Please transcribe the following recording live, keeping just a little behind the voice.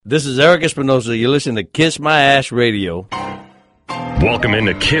This is Eric Espinosa. You're listening to Kiss My Ash Radio. Welcome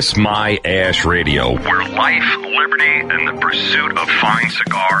into Kiss My Ash Radio, where life, liberty, and the pursuit of fine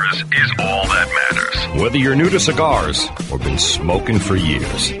cigars is all that matters. Whether you're new to cigars or been smoking for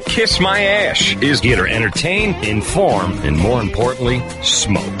years, Kiss My Ash is here to entertain, inform, and more importantly,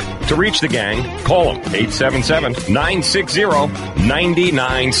 smoke. To reach the gang, call them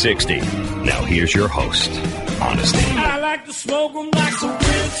 877-960-9960. Now here's your host, Honest Abe. I like to smoke them like some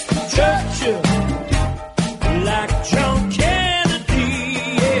Winston Churchill, like John Kennedy,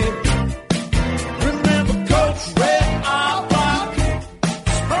 yeah. Remember Coach Red Auerbach,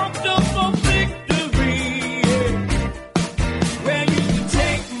 smoked up for victory, yeah. Well, you can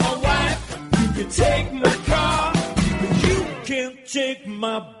take my wife, you can take my car, but you can't take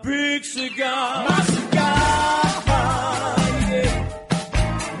my big cigar. My cigar, yeah.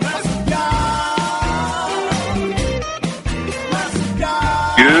 My cigar.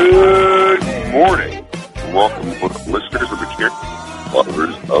 Good morning. Welcome, listeners of the Care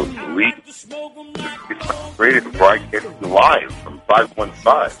lovers of Elite Radio, broadcasting live from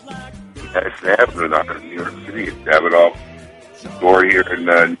 515 Madison Avenue, not in New York City. It's Davidoff store here in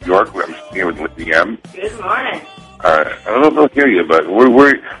New York. I'm here with Lindsay M. Good morning. I don't know if they'll hear you, but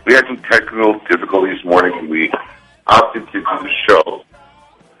we had some technical difficulties this morning, and we opted to do the show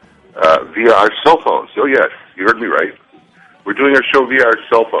via our cell phones. Oh, yes, you heard me right. We're doing our show via our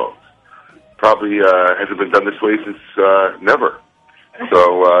cell phones. Probably hasn't been done this way since never.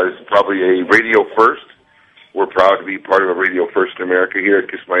 So this is probably a radio first. We're proud to be part of a radio first in America here at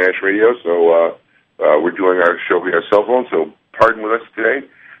Kiss My Ash Radio. So we're doing our show via our cell phone, so pardon with us today.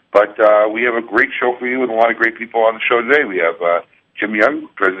 But we have a great show for you with a lot of great people on the show today. We have Jim Young,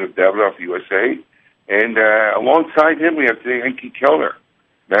 president of Davidoff USA. And alongside him, we have today Enki Kellner,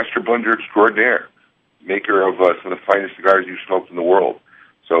 master blender extraordinaire, maker of some of the finest cigars you've smoked in the world.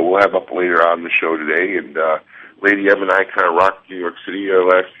 So we'll have up later on the show today. And Lady M and I kind of rocked New York City the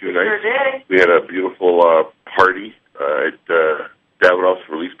last few nights. Sure did. We had a beautiful party at Davidoff's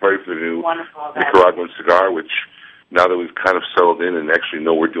release party for the new Nicaraguan cigar, which now that we've kind of settled in and actually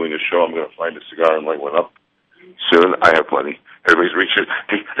know we're doing a show, I'm going to find a cigar and light one up soon. I have plenty. Everybody's reaching.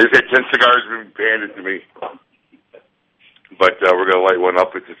 There's 10 cigars being handed to me. But we're going to light one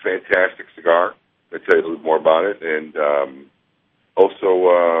up. It's a fantastic cigar. I'll tell you a little more about it. And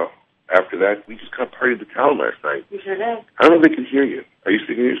also, after that, we just kind of partied the town last night. You sure did. I don't know if they can hear you. Are you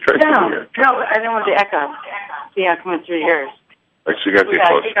speaking? Just try to hear. No, I don't want the echo. Yeah, coming through yours. Right, so you got to get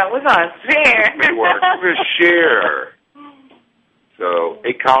close. We're going to share. We're going to share. So,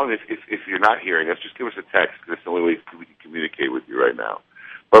 hey, Colin, if you're not hearing us, just give us a text, because that's the only way we can communicate with you right now.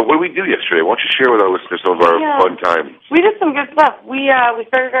 But what did we do yesterday? Why don't you share with our listeners some of our fun times? We did some good stuff. We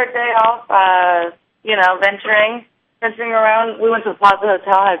started our day off, venturing around. We went to the Plaza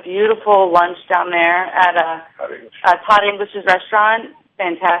Hotel, had a beautiful lunch down there at Todd English's restaurant.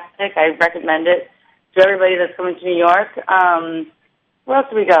 Fantastic. I recommend it to everybody that's coming to New York. Where else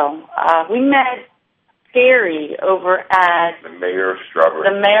did we go? We met Gary over at the Mayor of Strawberry.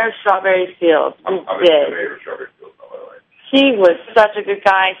 The Mayor of Strawberry Fields. I'm the Mayor of Strawberry Fields, by the way. He was such a good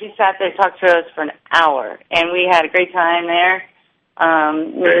guy. He sat there and talked to us for an hour, and we had a great time there.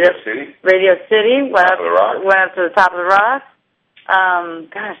 Radio City? Radio City. Went up to the top of the rock.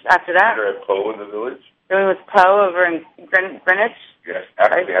 After that. After at Poe in the Village? Then we went to Poe over in Greenwich. Yes,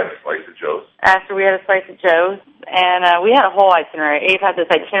 after we had a slice of Joe's. After we had a slice of Joe's. And we had a whole itinerary. Abe had this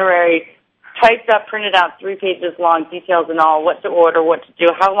itinerary typed up, printed out, 3 pages long, details and all, what to order, what to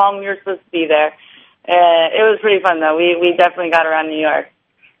do, how long we were supposed to be there. It was pretty fun, though. We definitely got around New York.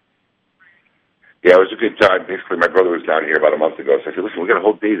 Yeah, it was a good time. Basically, my brother was down here about a month ago, so I said, listen, we got a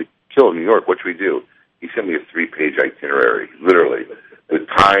whole day to kill in New York. What should we do? He sent me a 3-page itinerary, literally, with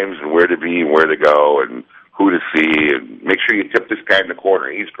times and where to be and where to go and who to see, and make sure you tip this guy in the corner.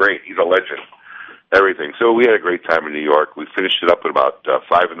 He's great. He's a legend. Everything. So we had a great time in New York. We finished it up at about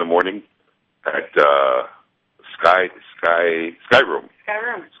 5 in the morning at Sky Room,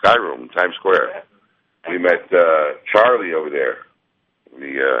 Times Square. We met Charlie over there.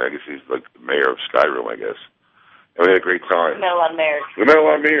 I guess he's like the mayor of Sky Room, I guess. And we had a great time. We met a lot of mayors. We met a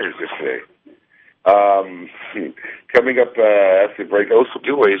lot of mayors yesterday. Coming up after the break, some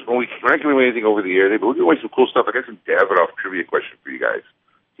giveaways. We're not giving away anything over the air today, but we're giving away some cool stuff. I got some Davidoff trivia question for you guys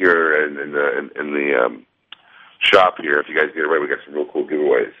here in the shop here. If you guys get it right, we got some real cool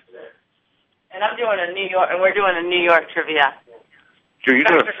giveaways. And I'm doing we're doing a New York trivia. Sure, you're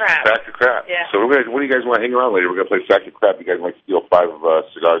doing Fact or Crap. Yeah. So what do you guys want to hang around later? We're going to play Fact or Crap. You guys might steal 5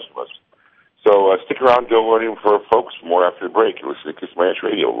 cigars from us. So stick around, don't go anywhere for folks. More after the break. You're listening to Kiss My Ash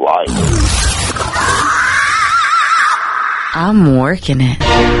Radio live. I'm working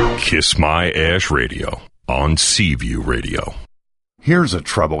it. Kiss My Ash Radio on Seaview Radio. Here's a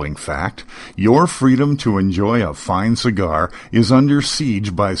troubling fact. Your freedom to enjoy a fine cigar is under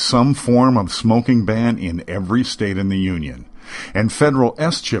siege by some form of smoking ban in every state in the Union. And federal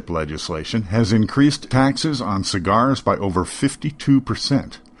S-chip legislation has increased taxes on cigars by over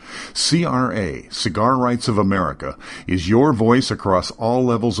 52%. CRA, Cigar Rights of America, is your voice across all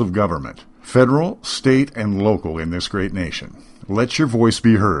levels of government, federal, state, and local in this great nation. Let your voice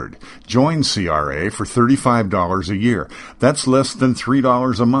be heard. Join CRA for $35 a year. That's less than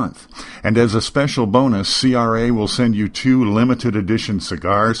 $3 a month. And as a special bonus, CRA will send you 2 limited edition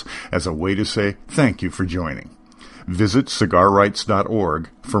cigars as a way to say thank you for joining. Visit cigarrights.org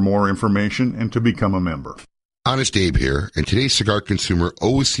for more information and to become a member. Honest Abe here, and today's cigar consumer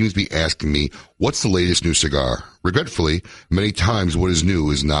always seems to be asking me, what's the latest new cigar? Regretfully, many times what is new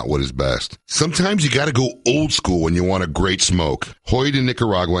is not what is best. Sometimes you gotta go old school when you want a great smoke. Hoy de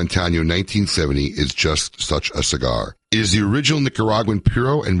Nicaragua Antaño 1970 is just such a cigar. It is the original Nicaraguan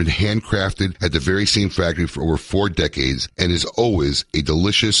Puro and been handcrafted at the very same factory for over 4 decades and is always a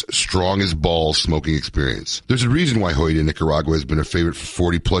delicious, strong as balls smoking experience. There's a reason why Hoy de Nicaragua has been a favorite for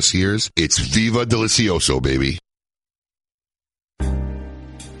 40 plus years. It's Viva Delicioso, baby.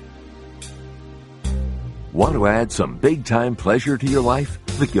 Want to add some big-time pleasure to your life?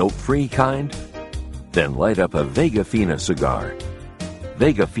 The guilt-free kind? Then light up a Vega Fina cigar.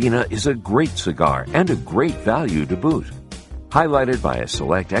 Vega Fina is a great cigar and a great value to boot. Highlighted by a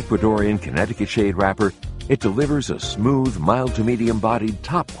select Ecuadorian Connecticut shade wrapper, it delivers a smooth, mild to medium-bodied,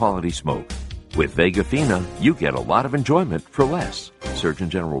 top-quality smoke. With Vega Fina, you get a lot of enjoyment for less. Surgeon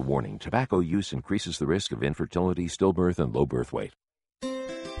General warning, tobacco use increases the risk of infertility, stillbirth, and low birth weight.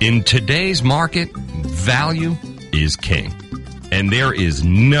 In today's market, value is king. And there is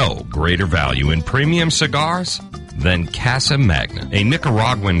no greater value in premium cigars than Casa Magna, a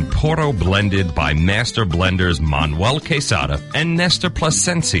Nicaraguan Puro blended by master blenders Manuel Quesada and Nestor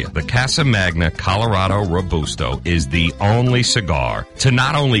Plasencia. The Casa Magna Colorado Robusto is the only cigar to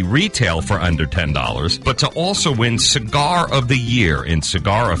not only retail for under $10, but to also win Cigar of the Year in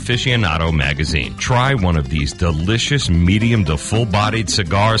Cigar Aficionado magazine. Try one of these delicious medium to full-bodied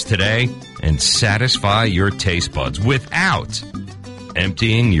cigars today and satisfy your taste buds without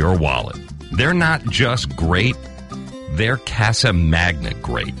emptying your wallet. They're not just great, they're Casa Magna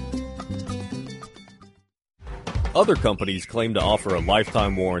great. Other companies claim to offer a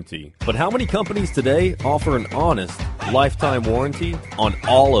lifetime warranty, but how many companies today offer an honest lifetime warranty on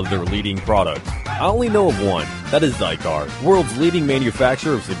all of their leading products? I only know of one. That is Zycar, world's leading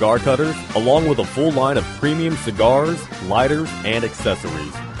manufacturer of cigar cutters, along with a full line of premium cigars, lighters, and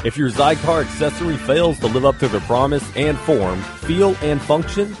accessories. If your Zycar accessory fails to live up to their promise and form, feel, and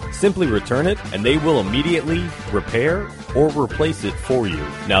function, simply return it and they will immediately repair or replace it for you.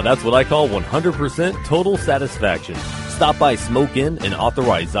 Now that's what I call 100% total satisfaction. Stop by Smoke Inn, an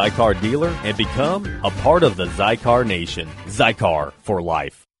authorized Zycar dealer, and become a part of the Zycar Nation. Zycar for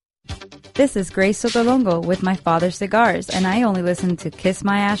life. This is Grace Sotolongo with My Father's Cigars, and I only listen to Kiss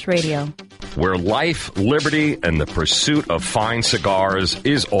My Ash Radio. Where life, liberty, and the pursuit of fine cigars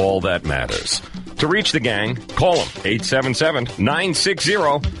is all that matters. To reach the gang, call them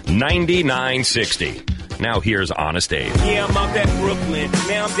 877-960-9960. Now here's Honest Abe. Yeah, I'm out at Brooklyn.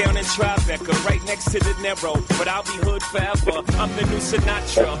 Now I'm down in Tribeca, right next to the Narrow. But I'll be hood forever. I'm the new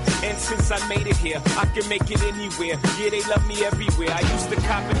Sinatra. And since I made it here, I can make it anywhere. Yeah, they love me everywhere. I used to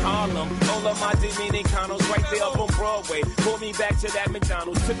cop in Harlem. All of my Dominicanos right there up on Broadway. Pulled me back to that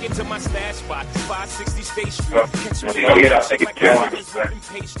McDonald's. Took it to my stash spot, 560 State Street. Catch me like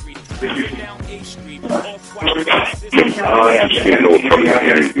pastry. Down A Street. Off-white. Oh, yeah.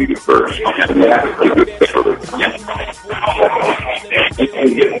 You first.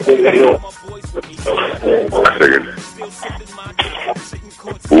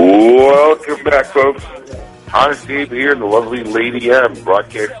 Welcome back, folks. Honest Abe here in the lovely Lady M,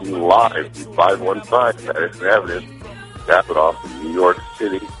 broadcasting live from 515 Madison Avenue, Davidoff in New York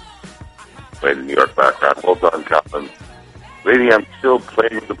City. Playing the New York background. Well done, Colin. Lady M still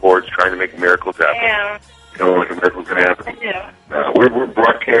playing with the boards, trying to make miracles happen. Yeah. You know, like a miracle's going to happen. I do. We're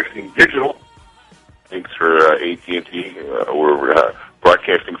broadcasting digital. Thanks for AT&T. We're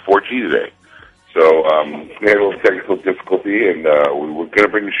broadcasting 4G today. So we had a little technical difficulty, and we were going to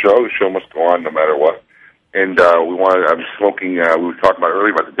bring the show. The show must go on no matter what. And I'm smoking, we were talking about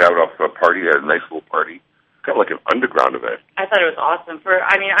earlier about the Davidoff party. They had a nice little party. Kind of like an underground event. I thought it was awesome.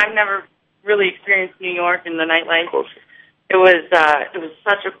 I've never really experienced New York and the nightlife. Close. It was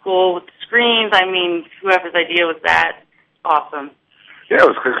such a cool, with the screens. I mean, whoever's idea was that, awesome. Yeah, it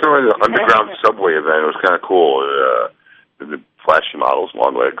was kind of like an underground subway event. It was kind of cool. the flashy models,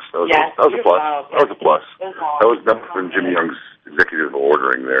 long legs. That was a plus. That was a plus. That was enough from Jim Young's executive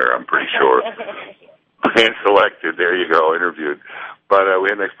ordering there, I'm pretty sure. And selected. There you go, interviewed. But we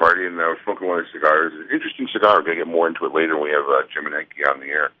had a nice party, and we're smoking one of the cigars. Interesting cigar. We're going to get more into it later when we have Jim and Enki on the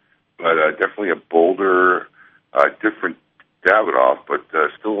air. But definitely a bolder, different Davidoff, but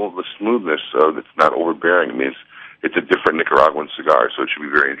still the smoothness that's not overbearing. I mean, it's a different Nicaraguan cigar, so it should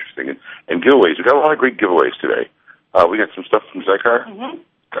be very interesting. And giveaways. We've got a lot of great giveaways today. We got some stuff from Zycar. Mm-hmm.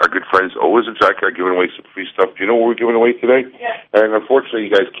 Our good friends always at Zycar giving away some free stuff. Do you know what we're giving away today? Yeah. And unfortunately,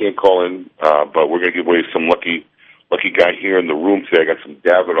 you guys can't call in, but we're going to give away some lucky guy here in the room today. I got some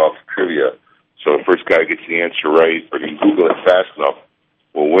Davidoff trivia. So the first guy gets the answer right, or can Google it fast enough,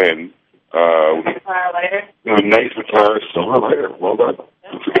 will win. Guitar lighter. A nice guitar, silver lighter. Well done.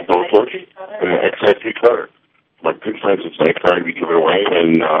 It's a good torch. An XIT cutter. My good friends at Zycar to be giving away,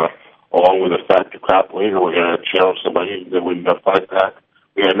 and along with a Factor Crap later, we're going to challenge somebody to win a 5-pack.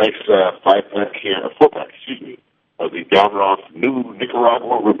 We got a nice 5-pack here, a 4-pack, of the Davidoff new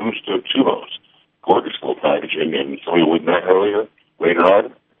Nicaragua Robusto Tubos. Gorgeous little packaging, and somebody won that later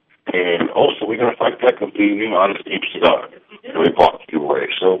on. And also, we got a 5-pack of the new Honest Ape cigar that we bought to give away.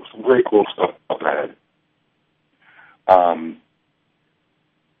 So, some very cool stuff up ahead.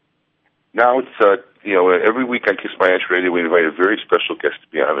 Now it's, every week on Kiss My Ash Radio, we invite a very special guest to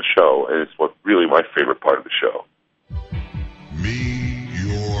be on the show, and it's really my favorite part of the show. Meet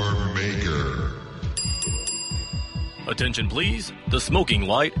your maker. Attention, please. The smoking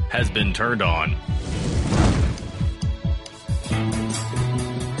light has been turned on.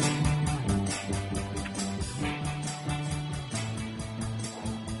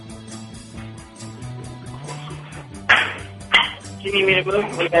 Do you need me to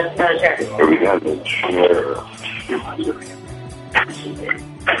move? We got another chair. We got the chair.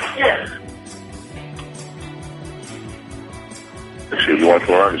 Yeah. Actually, if you want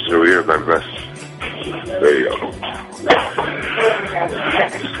the arms over here, my best. There you go.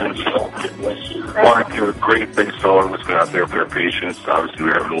 I want to give a great thanks to all of us out there for their patience. Obviously,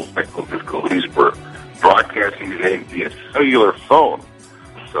 we have little technical difficulties. We're broadcasting today via cellular phone.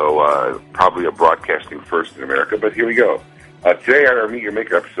 So, probably a broadcasting first in America, but here we go. Today on our Meet Your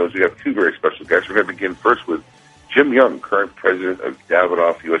Maker episodes, we have two very special guests. We're going to begin first with Jim Young, current president of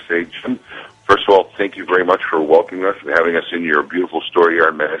Davidoff USA. Jim, first of all, thank you very much for welcoming us and having us in your beautiful store here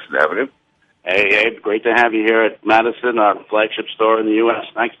on Madison Avenue. Hey, Abe, great to have you here at Madison, our flagship store in the U.S.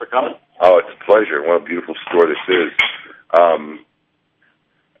 Thanks for coming. Oh, it's a pleasure. What a beautiful store this is.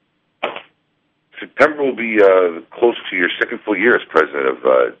 September will be close to your second full year as president of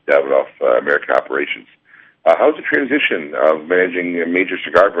Davidoff American Operations. How's the transition of managing major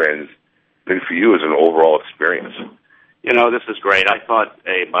cigar brands been for you as an overall experience? You know, this is great. I thought,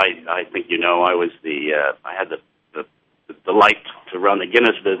 Abe, I think you know, I was I had the delight to run the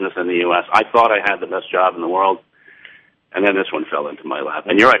Guinness business in the U.S. I thought I had the best job in the world, and then this one fell into my lap.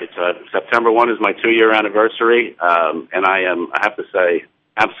 And you're right, it's September 1 is my 2-year anniversary, and I have to say,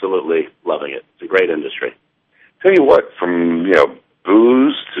 absolutely loving it. It's a great industry. Tell you what, from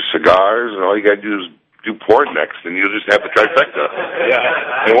booze to cigars, and all you got to do is do porn next, and you'll just have the trifecta.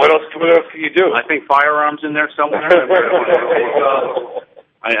 Yeah. And what else can you do? I think firearms in there somewhere.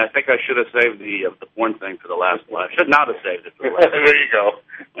 I think I should have saved the porn thing for the last one. I should not have saved it for the last one. There you go.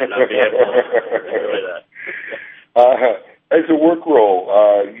 Might not be able to enjoy that. As a work role,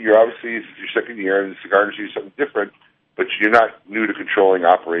 you're obviously, it's your second year, and the cigar industry is something different, but you're not new to controlling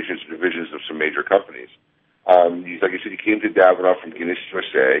operations and divisions of some major companies. Like you said, you came to Davidoff from Guinness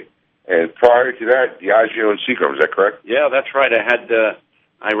USA, and prior to that, Diageo and Seagram, is that correct? Yeah, that's right.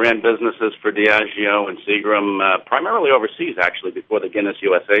 I ran businesses for Diageo and Seagram, primarily overseas, actually, before the Guinness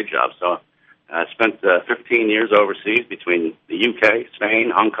USA job. So I spent 15 years overseas between the UK,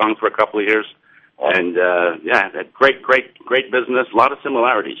 Spain, Hong Kong for a couple of years. And, had great business, a lot of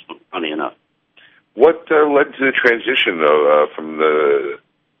similarities, funny enough. What led to the transition, though, from the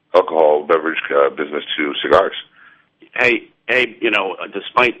alcohol beverage business to cigars? Hey,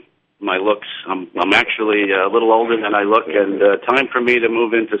 despite my looks, I'm actually a little older than I look, and time for me to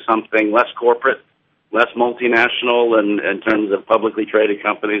move into something less corporate, less multinational, and in terms of publicly traded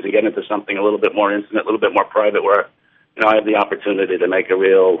companies, and get into something a little bit more intimate, a little bit more private, where I have the opportunity to make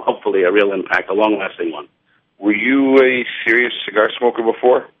hopefully a real impact, a long-lasting one. Were you a serious cigar smoker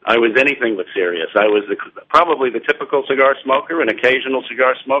before? I was anything but serious. I was probably the typical cigar smoker, an occasional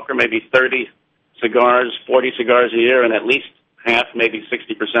cigar smoker, maybe 30 cigars, 40 cigars a year, and at least half, maybe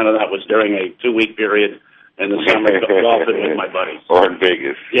 60% of that was during a 2-week period in the summer golfing with my buddies. Or in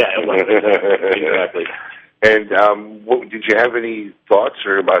Vegas. Yeah, it was. Exactly. And did you have any thoughts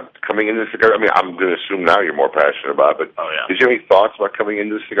or about coming into the cigar? I mean, I'm going to assume now you're more passionate about it, but did you have any thoughts about coming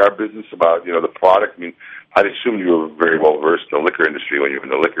into the cigar business, about, the product? I mean, I'd assume you were very well versed in the liquor industry when you were in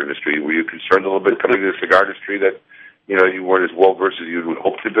the liquor industry. Were you concerned a little bit coming to the cigar industry that, you weren't as well versed as you would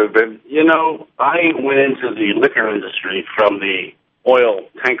hope to have been? I went into the liquor industry from the oil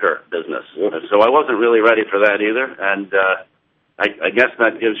tanker business, so I wasn't really ready for that either, and I guess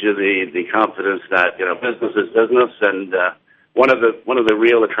that gives you the confidence that business is business, and one of the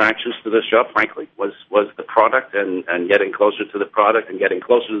real attractions to this shop, frankly, was the product and getting closer to the product and getting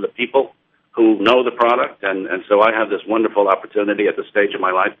closer to the people who know the product, and so I have this wonderful opportunity at this stage of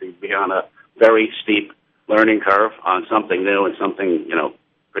my life to be on a very steep learning curve on something new and something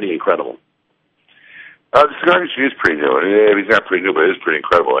pretty incredible. The cigar industry is pretty new. It's not pretty new, but it is pretty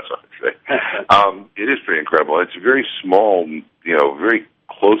incredible, that's what I say. It is pretty incredible. It's a very small, very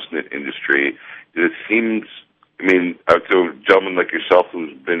close-knit industry. It seems, to a gentleman like yourself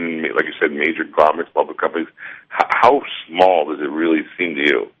who's been, like you said, major conglomerates, public companies, how small does it really seem to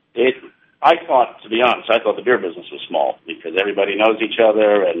you? I thought the beer business was small because everybody knows each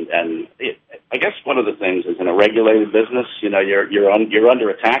other, and I guess one of the things is in a regulated business, you're under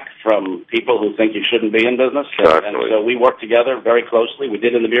attack from people who think you shouldn't be in business, and so we work together very closely. We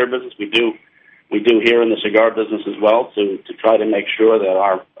did in the beer business. We do here in the cigar business as well to try to make sure that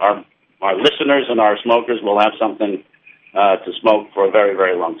our listeners and our smokers will have something to smoke for a very,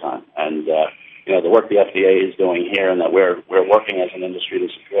 very long time, and the work the FDA is doing here and that we're working as an industry to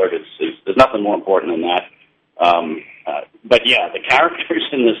support is there's nothing more important than that. But the characters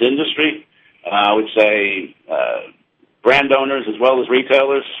in this industry, I would say, brand owners as well as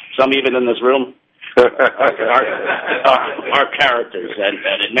retailers, some even in this room, are characters, and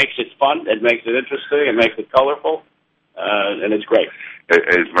it makes it fun, it makes it interesting, it makes it colorful, and it's great.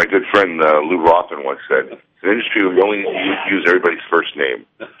 As my good friend Lou Rothman once said, it's an industry where you only use everybody's first name.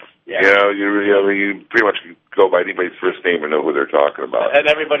 Yeah. You pretty much go by anybody's first name and know who they're talking about. And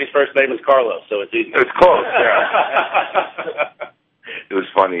everybody's first name is Carlos, so it's easy. It's close, yeah. It was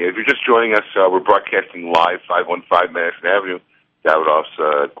funny. If you're just joining us, we're broadcasting live, 515 Madison Avenue, Davidoff's.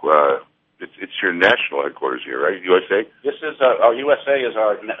 It's your national headquarters here, right? USA? This is our USA is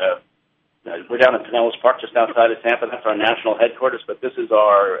our. We're down in Pinellas Park, just outside of Tampa. That's our national headquarters, but this is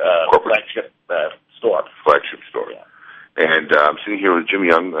our flagship store. Flagship store. Yeah. And I'm sitting here with Jim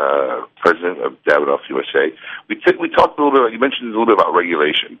Young, president of Davidoff USA. We talked a little bit. You mentioned a little bit about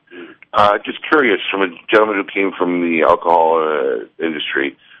regulation. Just curious, from a gentleman who came from the alcohol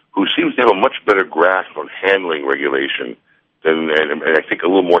industry, who seems to have a much better grasp on handling regulation and I think a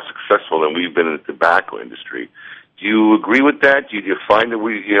little more successful than we've been in the tobacco industry. Do you agree with that? Do you find that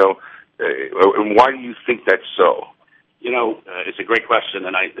and why do you think that's so? It's a great question,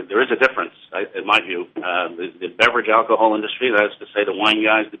 and there is a difference, in my view. The beverage alcohol industry, that is to say the wine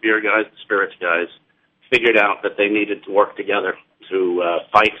guys, the beer guys, the spirits guys, figured out that they needed to work together to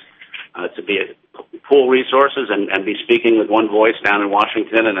fight, to pool resources and be speaking with one voice down in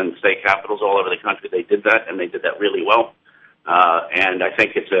Washington and in state capitals all over the country. They did that, and they did that really well. And I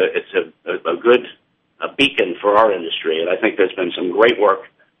think it's a good beacon for our industry, and I think there's been some great work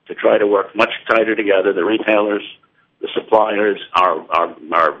to try to work much tighter together, the retailers, the suppliers,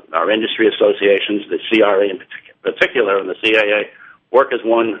 our industry associations, the CRA in particular, and the CAA, work as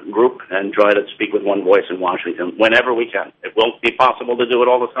one group and try to speak with one voice in Washington whenever we can. It won't be possible to do it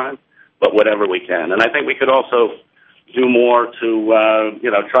all the time, but whenever we can. And I think we could also do more to,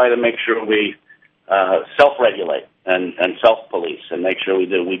 try to make sure we self-regulate and self-police and make sure we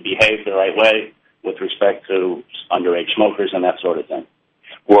behave the right way with respect to underage smokers and that sort of thing.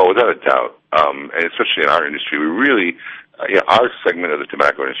 Well, without a doubt, and especially in our industry, we really, our segment of the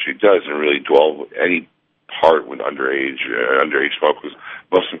tobacco industry doesn't really dwell any part with underage smokers.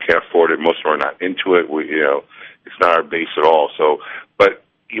 Most of them can't afford it. Most of them are not into it. It's not our base at all. So, but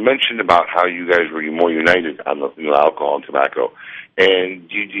you mentioned about how you guys were more united on the alcohol and tobacco, and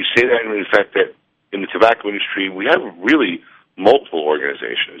do you say that in the fact that in the tobacco industry we have really multiple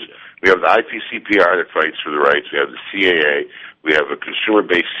organizations? We have the IPCPR that fights for the rights. We have the CAA. We have a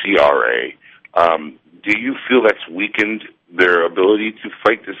consumer-based CRA. Do you feel that's weakened their ability to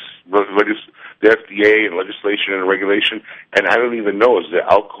fight the FDA and legislation and regulation? And I don't even know, does the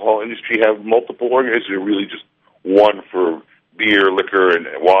alcohol industry have multiple organizations? Is it really just one for beer, liquor, and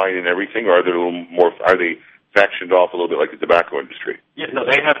wine and everything? Or are there a little more? Are they factioned off a little bit like the tobacco industry? Yeah, no,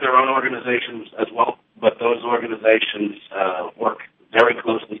 they have their own organizations as well, but those organizations work very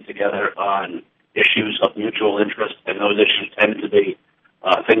closely together on issues of mutual interest, and those issues tend to be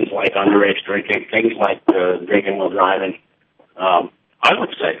things like underage drinking, things like drinking while driving. I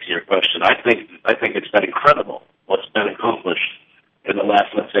would say, to your question. I think it's been incredible what's been accomplished in the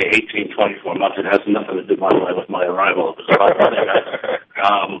last, let's say, 18, 24 months. It has nothing to do with my arrival. It was about other guys.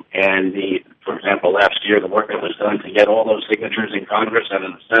 And for example, last year, the work that was done to get all those signatures in Congress and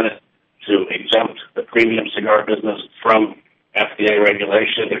in the Senate to exempt the premium cigar business from FDA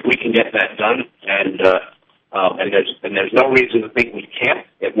regulation. If we can get that done, and there's no reason to think we can't.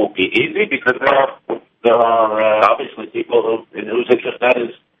 It won't be easy because there are obviously people whose interest that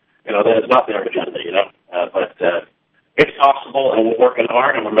is not their agenda, but it's possible, and we're working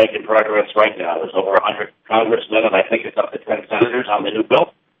hard, and we're making progress right now. There's over 100 congressmen, and I think it's up to 10 senators on the new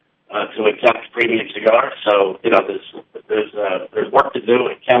bill to exempt premium cigars. So there's work to do.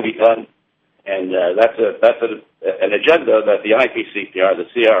 It can be done, and that's an agenda that the IPCPR, the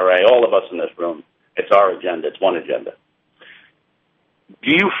CRA, all of us in this room, it's our agenda. It's one agenda.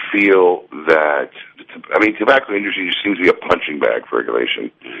 Do you feel that, tobacco industry just seems to be a punching bag for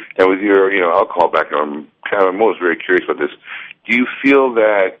regulation? And with your, alcohol background, I'm always very curious about this. Do you feel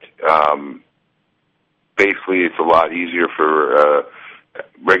that basically it's a lot easier for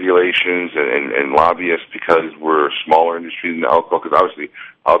regulations and lobbyists because we're a smaller industry than alcohol? Because obviously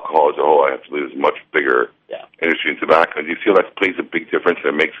alcohol as a whole, I have to believe, is a much bigger industry than tobacco. Do you feel that plays a big difference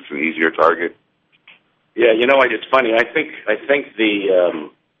and makes us an easier target? Yeah, it's funny. I think the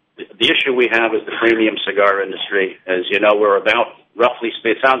issue we have is the premium cigar industry. As you know, we're about roughly.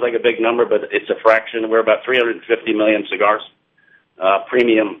 It sounds like a big number, but it's a fraction. We're about 350 million cigars,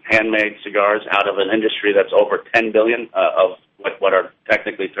 premium handmade cigars, out of an industry that's over 10 billion of what are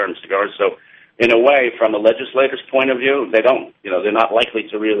technically termed cigars. So, in a way, from a legislator's point of view, they don't. They're not likely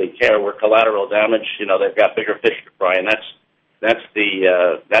to really care. We're collateral damage. They've got bigger fish to fry, and that's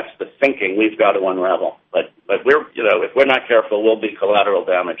the thinking we've got to unravel. But we're if we're not careful, we'll be collateral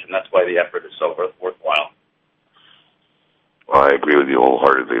damage, and that's why the effort is so worthwhile. Well, I agree with you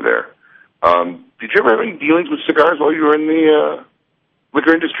wholeheartedly there. Did you ever have any dealings with cigars while you were in the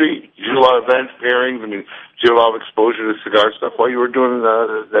liquor industry? Did you do a lot of events, pairings? Did you have a lot of exposure to cigar stuff while you were doing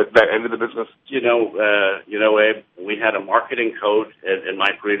that end of the business? Abe, we had a marketing code in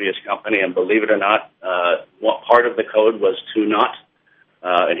my previous company, and believe it or not, what part of the code was to not,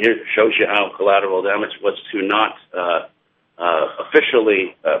 and here it shows you how collateral damage was to not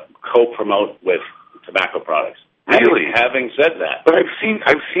officially co-promote with tobacco products. Really? Having said that, but I've seen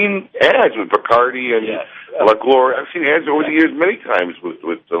ads with Bacardi and La Gloria. I've seen ads over the years many times with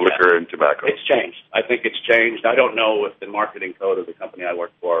the liquor and tobacco. It's changed. I think it's changed. I don't know if the marketing code of the company I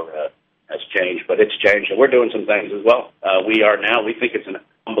work for has changed, but it's changed, and we're doing some things as well. We think it's an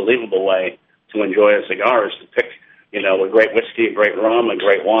unbelievable way to enjoy a cigar is to pick, a great whiskey, a great rum, a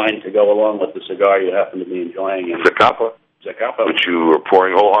great wine to go along with the cigar you happen to be enjoying. Zacapa. Which you were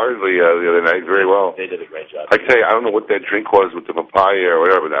pouring wholeheartedly the other night very well. They did a great job. I tell you, I don't know what that drink was with the papaya or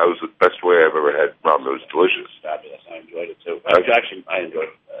whatever, but that was the best way I've ever had rum. It was delicious. Fabulous. I enjoyed it, too. I enjoyed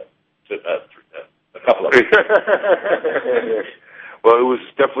a couple of them. Well, it was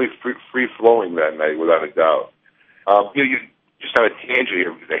definitely free-flowing that night, without a doubt. You just on a tangent here,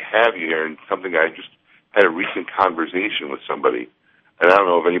 because I have you here, and something I just had a recent conversation with somebody, and I don't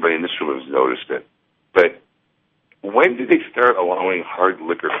know if anybody in this room has noticed it, but when did they start allowing hard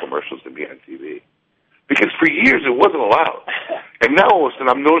liquor commercials to be on TV? Because for years it wasn't allowed. And now all of a sudden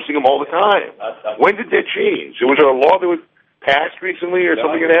I'm noticing them all the time. When did that change? Was there a law that was passed recently or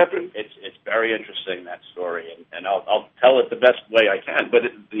something that happened? It's very interesting, that story, and I'll tell it the best way I can. But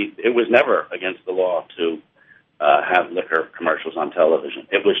it was never against the law to have liquor commercials on television.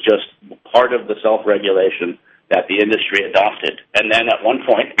 It was just part of the self-regulation that the industry adopted. And then at one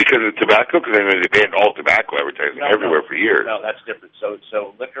point... Because of tobacco? Because they banned all tobacco advertising everywhere for years. No, that's different. So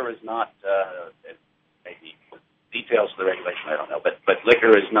liquor is not... maybe details of the regulation, I don't know. But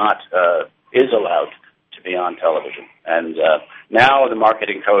liquor is not... is allowed to be on television. And now the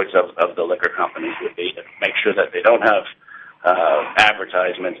marketing codes of the liquor companies would be to make sure that they don't have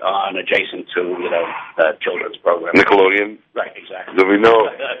advertisements on adjacent to children's programs. Nickelodeon, right? Exactly. There'll be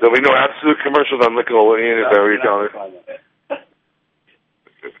no absolute commercials on Nickelodeon. Is that what you're telling us?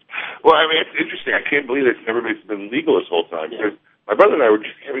 Well, it's interesting. I can't believe it's never been legal this whole time. Because my brother and I were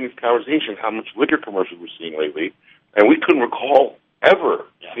just having this conversation how much liquor commercials we're seeing lately, and we couldn't recall ever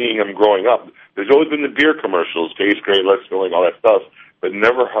seeing them growing up. There's always been the beer commercials, Taste Great, Let's Filling, all that stuff, but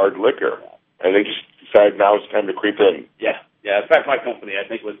never hard liquor. And they just decided now it's time to creep in. Yeah. In fact, my company, I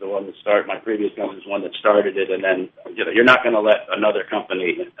think, was the one that started. My previous company was the one that started it, and then you're not going to let another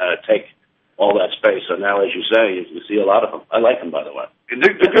company take all that space. So now, as you say, you see a lot of them. I like them, by the way.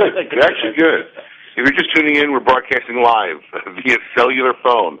 They're good. They're actually good. If you're just tuning in, we're broadcasting live via cellular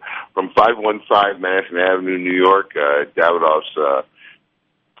phone from 515 Madison Avenue, New York, Davidoff's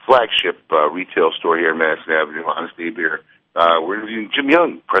flagship retail store here in Madison Avenue, Honest Abe here. We're interviewing Jim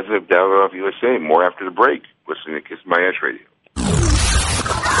Young, president of Davidoff USA. More after the break. Listening to Kiss My Ash Radio.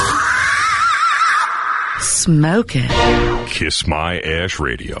 Smoke it. Kiss My Ash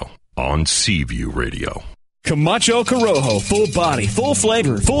Radio on Seaview Radio. Camacho Corojo, full body, full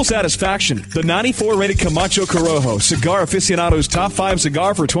flavor, full satisfaction. The 94 rated Camacho Corojo, Cigar Aficionado's top 5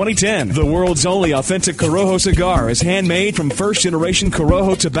 cigar for 2010. The world's only authentic Corojo cigar is handmade from first generation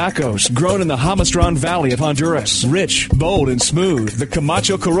Corojo tobaccos, grown in the Jamastran Valley of Honduras. Rich, bold, and smooth, the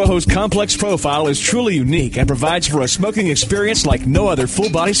Camacho Corojo's complex profile is truly unique and provides for a smoking experience like no other full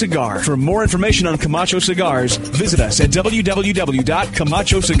body cigar. For more information on Camacho cigars, visit us at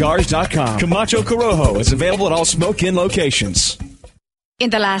www.camachocigars.com. Camacho Corojo is available at all Smoke-In locations. In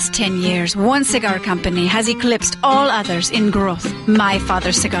the last 10 years, one cigar company has eclipsed all others in growth, My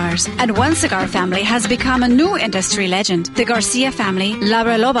Father Cigars. And one cigar family has become a new industry legend. The Garcia family, La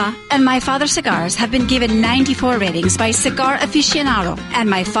Reloba, and My Father Cigars have been given 94 ratings by Cigar Aficionado. And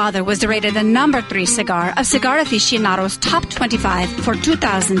My Father was rated the number 3 cigar of Cigar Aficionado's top 25 for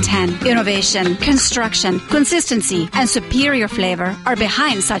 2010. Innovation, construction, consistency, and superior flavor are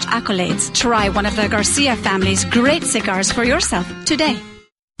behind such accolades. Try one of the Garcia family's great cigars for yourself today.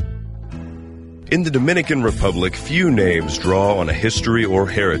 In the Dominican Republic, few names draw on a history or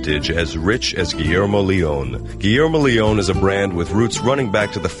heritage as rich as Guillermo Leon. Guillermo Leon is a brand with roots running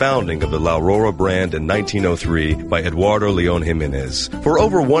back to the founding of the La Aurora brand in 1903 by Eduardo Leon Jimenez. For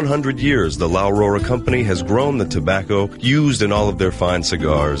over 100 years, the La Aurora company has grown the tobacco used in all of their fine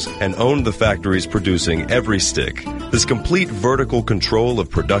cigars and owned the factories producing every stick. This complete vertical control of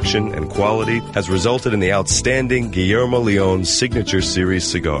production and quality has resulted in the outstanding Guillermo Leon Signature Series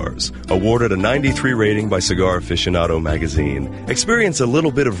cigars, awarded a 93 rating by Cigar Aficionado magazine. Experience a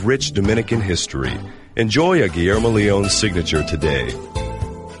little bit of rich Dominican history. Enjoy a Guillermo Leon signature today.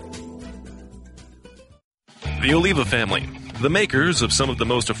 The Oliva family, the makers of some of the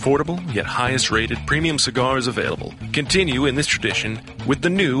most affordable yet highest rated premium cigars available, continue in this tradition with the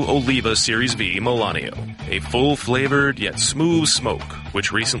new Oliva Series V Melanio, a full-flavored yet smooth smoke,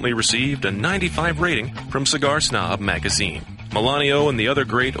 which recently received a 95 rating from Cigar Snob magazine. Melanio and the other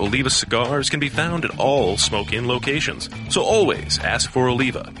great Oliva cigars can be found at all Smoke-In locations, so always ask for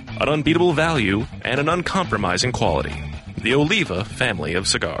Oliva, an unbeatable value and an uncompromising quality. The Oliva family of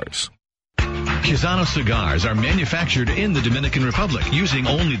cigars. Quijano cigars are manufactured in the Dominican Republic using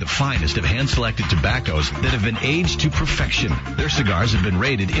only the finest of hand-selected tobaccos that have been aged to perfection. Their cigars have been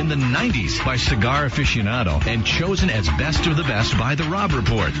rated in the 90s by Cigar Aficionado and chosen as best of the best by the Rob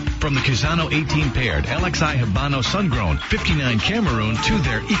Report. From the Quijano 18-paired LXI Habano Sun-Grown 59 Cameroon to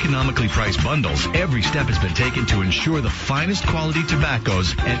their economically priced bundles, every step has been taken to ensure the finest quality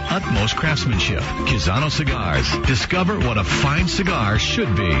tobaccos and utmost craftsmanship. Quijano cigars. Discover what a fine cigar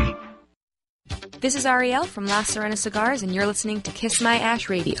should be. This is Ariel from La Serena Cigars, and you're listening to Kiss My Ash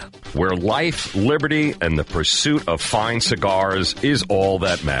Radio. Where life, liberty, and the pursuit of fine cigars is all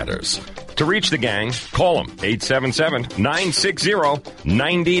that matters. To reach the gang, call them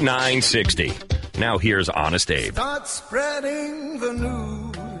 877-960-9960. Now here's Honest Abe. Start spreading the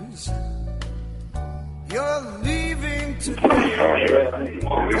news. You're leaving today.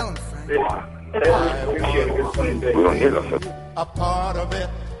 Tell them, Frank. A part of it.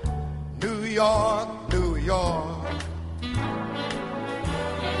 New York, New York.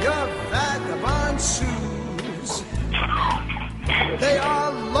 Your vagabond shoes, they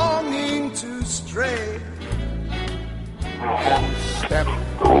are longing to stray. Step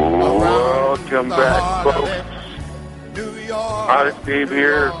Welcome back, folks. New York. Honest Dave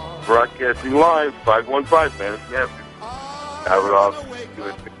here, broadcasting live, 515 Madison Avenue. Davidoff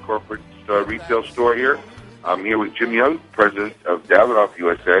USA corporate retail store here. I'm here with Jim Young, president of Davidoff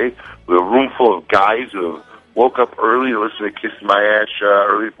USA, with a room full of guys who woke up early to listen to Kiss My Ash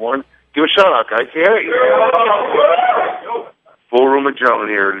early this morning. Give a shout out, guys. Yeah. Full room of gentlemen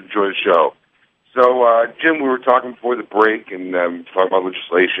here to enjoy the show. So, Jim, we were talking before the break and talking about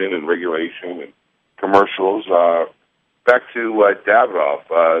legislation and regulation and commercials. Back to Davidoff.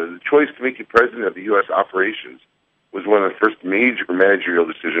 The choice to make you president of the U.S. operations was one of the first major managerial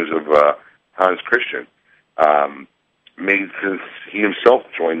decisions of Hans Christian. Made since he himself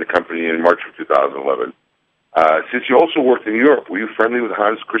joined the company in March of 2011. Since you also worked in Europe, were you friendly with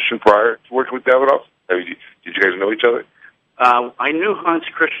Hans Christian prior to working with Davidoff? Did you guys know each other? I knew Hans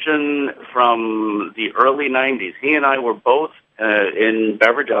Christian from the early 90s. He and I were both in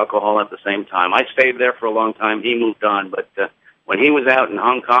beverage alcohol at the same time. I stayed there for a long time. He moved on. But when he was out in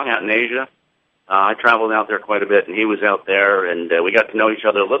Hong Kong, out in Asia, I traveled out there quite a bit, and he was out there, and we got to know each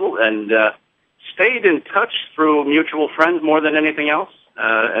other a little, and stayed in touch through mutual friends more than anything else.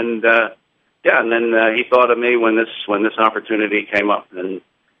 and then he thought of me when this opportunity came up, and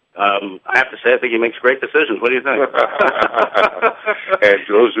I have to say, I think he makes great decisions. What do you think? And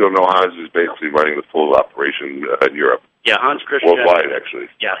for those who don't know, Hans is basically running the full operation in Europe. Yeah, Hans Christian. Worldwide, actually.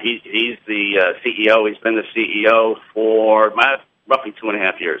 Yeah, he's the CEO. He's been the CEO for roughly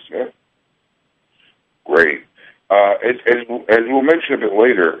 2.5 years. Yeah. Great. As we'll mention a bit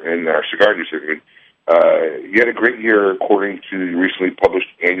later in our cigar news segment, you had a great year according to the recently published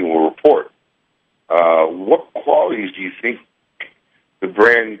annual report. What qualities do you think the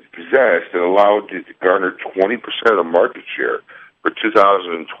brand possessed that allowed it to garner 20% of the market share for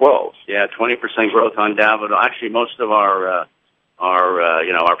 2012? Yeah, 20% growth on Davidoff. Actually, most of our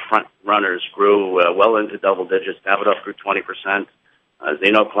front runners grew well into double digits. Davidoff grew 20%.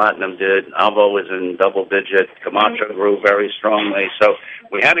 Zeno Platinum did. Alvo was in double digit. Camacho grew very strongly. So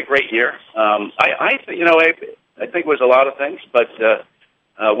we had a great year. I think it was a lot of things, but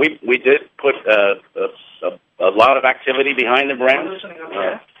we did put a lot of activity behind the brands.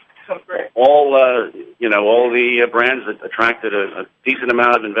 All the brands that attracted a decent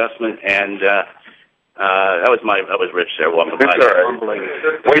amount of investment, and that was Rich there. Well,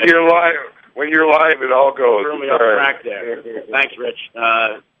 When you're live, it all goes. Threw me off track there. Thanks, Rich.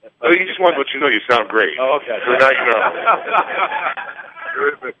 You just wanted to let you know you sound great. Oh, okay. So now you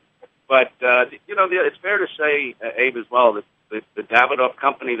know. But it's fair to say, Abe, as well, that the Davidoff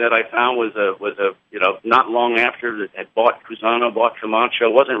company that I found was not long after that had bought Cusano, bought Camacho,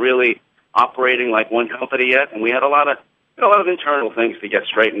 wasn't really operating like one company yet, and we had a lot of internal things to get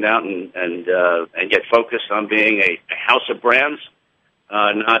straightened out and get focused on being a house of brands.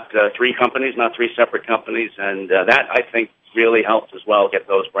 Not three companies, not three separate companies, and that, I think, really helped as well get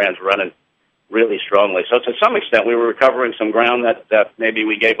those brands running really strongly. So to some extent, we were recovering some ground that maybe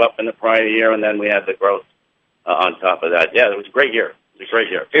we gave up in the prior year, and then we had the growth on top of that. Yeah, it was a great year. It was a great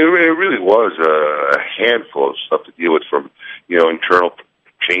year. It really was a handful of stuff to deal with, from internal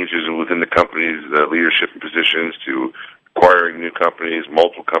changes within the company's leadership and positions to acquiring new companies,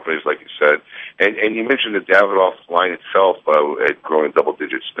 multiple companies, like you said. And you mentioned the Davidoff line itself had grown in double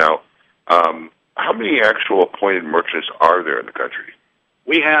digits. Now, how many actual appointed merchants are there in the country?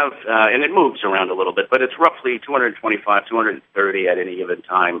 We have, and it moves around a little bit, but it's roughly 225, 230 at any given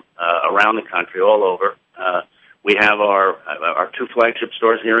time around the country, all over. We have our two flagship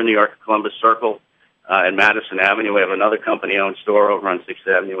stores here in New York, Columbus Circle and Madison Avenue. We have another company-owned store over on 6th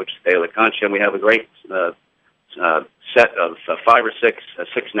Avenue, which is De La Concha, and we have a great set of 5 or 6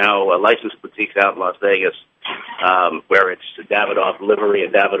 now licensed boutiques out in Las Vegas, where it's Davidoff livery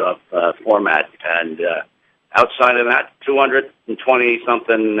and Davidoff format. And outside of that,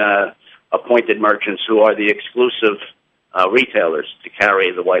 220-something appointed merchants who are the exclusive retailers to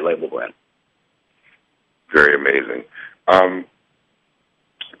carry the white label brand. Very amazing.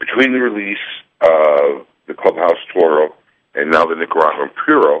 Between the release of the Clubhouse Toro and now the Nicaraguan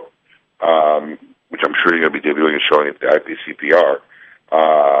Puro, which I'm sure you're going to be debuting and showing at the IPCPR,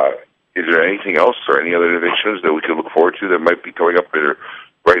 is there anything else or any other innovations that we can look forward to that might be coming up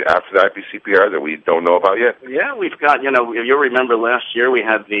right after the IPCPR that we don't know about yet? Yeah, we've got, you'll remember last year we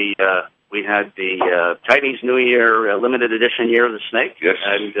had the Chinese New Year limited edition Year of the Snake. Yes.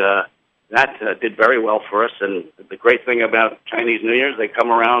 And that did very well for us. And the great thing about Chinese New Year's, they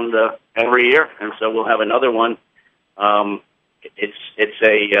come around every year, and so we'll have another one. It's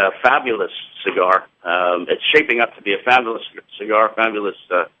a fabulous cigar. It's shaping up to be a fabulous cigar, fabulous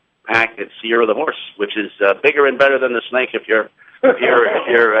pack. It's Year of the Horse, which is bigger and better than the Snake. If you're,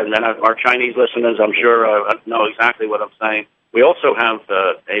 and then our Chinese listeners, I'm sure know exactly what I'm saying. We also have,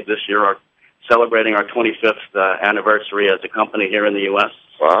 Abe, this year are celebrating our 25th anniversary as a company here in the U.S.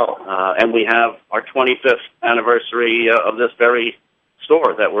 Wow! And we have our 25th anniversary of this very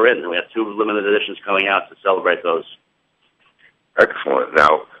store that we're in. We have 2 limited editions coming out to celebrate those. Excellent.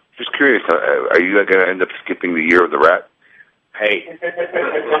 Now, just curious, are you going to end up skipping the Year of the Rat? Hey,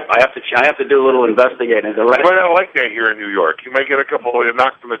 I have to do a little investigating. The rat, I don't like that here in New York. You might get a couple of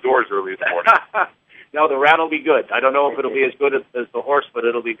knocks on the doors early in the morning. No, the rat will be good. I don't know if it'll be as good as the horse, but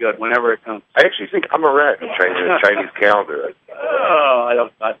it'll be good whenever it comes. I actually think I'm a rat in the Chinese calendar.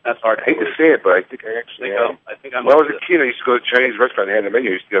 That's hard. I hate to say it, but I think I actually am. When I was a kid, I used to go to a Chinese restaurant and they had the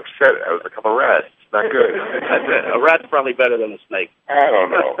menu. I used to get upset. I was like, I'm a rat. It's not good. A rat's probably better than a snake. I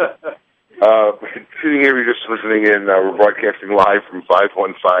don't know. Sitting here, you're just listening in. We're broadcasting live from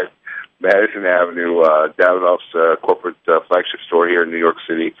 515 Madison Avenue, Davidoff's corporate flagship store here in New York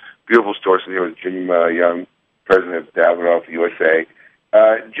City. Beautiful store. Sitting here with Jim Young, president of Davidoff USA.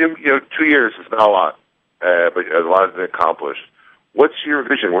 Jim, 2 years is not a lot, but a lot has been accomplished. What's your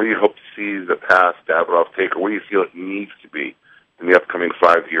vision? Where do you hope to see the path Davidoff take, or where do you feel it needs to be in the upcoming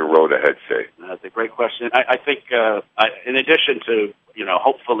 5-year road ahead, say? That's a great question. I think, in addition to,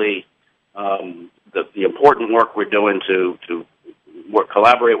 hopefully the important work we're doing to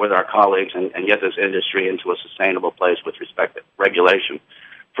collaborate with our colleagues and get this industry into a sustainable place with respect to regulation,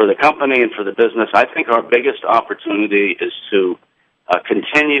 for the company and for the business, I think our biggest opportunity is to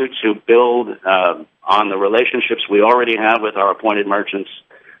continue to build on the relationships we already have with our appointed merchants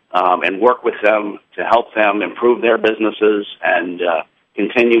and work with them to help them improve their businesses and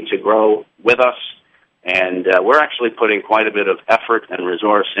continue to grow with us. And we're actually putting quite a bit of effort and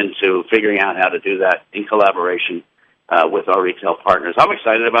resource into figuring out how to do that in collaboration with our retail partners. I'm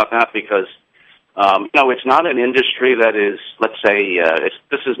excited about that because it's not an industry that is, let's say,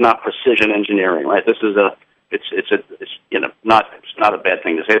 this is not precision engineering, right? This is not a bad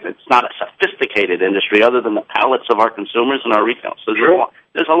thing to say. It's not a sophisticated industry other than the palates of our consumers and our retail. So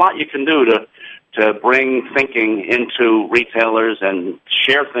there's a lot you can do to bring thinking into retailers and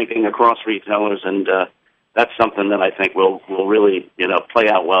share thinking across retailers, and that's something that I think will really play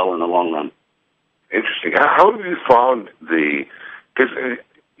out well in the long run. Interesting. How have you found because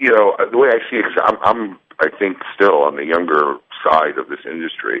the way I see it, because I think still on the younger side of this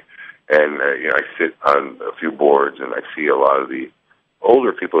industry, and I sit on a few boards and I see a lot of the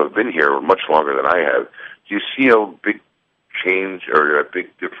older people who have been here much longer than I have. Do you see a big change or a big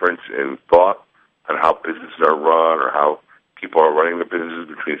difference in thought on how businesses are run or how people are running the businesses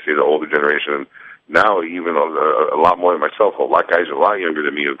between, say, the older generation and now even a lot more than myself? A lot of guys are a lot younger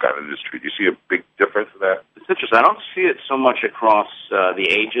than me who've got in the industry. Do you see a big difference in that? It's interesting. I don't see it so much across the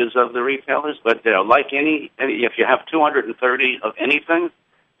ages of the retailers, but like any, if you have 230 of anything,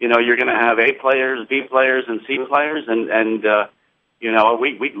 you're going to have A players, B players, and C players, and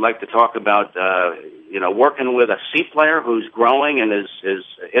we'd like to talk about working with a C player who's growing and is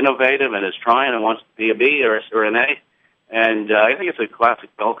innovative and is trying and wants to be a B or an A. And I think it's a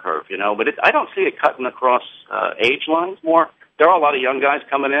classic bell curve, but I don't see it cutting across age lines more. There are a lot of young guys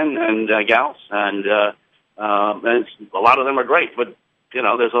coming in and gals, and a lot of them are great. But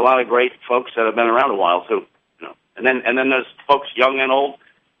there's a lot of great folks that have been around a while too. And then there's folks young and old,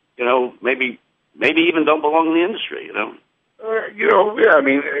 maybe even don't belong in the industry. Yeah. I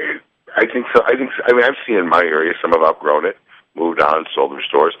mean, I think so. I've seen in my area some have outgrown it, moved on, sold their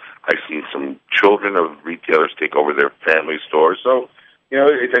stores. I've seen some children of retailers take over their family stores. So,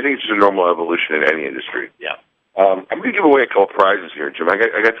 I think it's just a normal evolution in any industry. Yeah. I'm going to give away a couple prizes here, Jim. I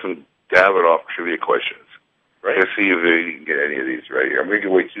got some Davidoff trivia questions. Right. Let's see if you can get any of these right here. I'm going to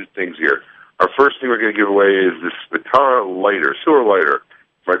give away two things here. Our first thing we're going to give away is this Spitara lighter, sewer lighter,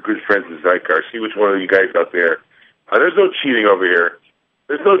 for our good friends in Zycar. See which one of you guys out there. There's no cheating over here.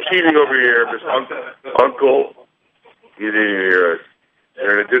 There's no cheating over here. This Uncle, you didn't hear us.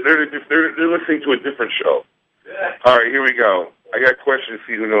 They're listening to a different show. All right, here we go. I got a question to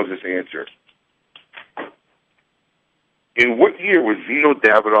see who knows this answer. In what year was Zino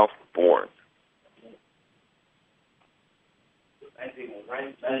Davidoff born?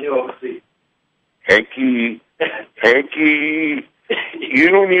 1906. Hanky, you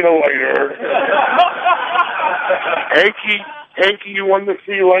don't need a lighter. Hanky, you want to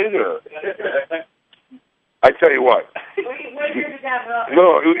see later. I tell you what.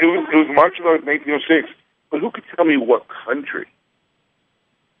 No, it was March 11th, 1906. But who could tell me what country?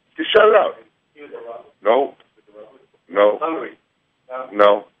 Just shout it out. No.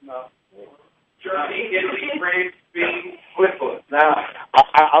 Germany, Italy, France, Spain, Switzerland. Now,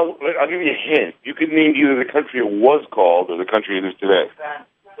 I'll give you a hint. You could name either the country it was called or the country it is today.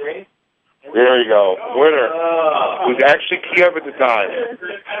 There you go. Winner. It was actually Kiev at the time.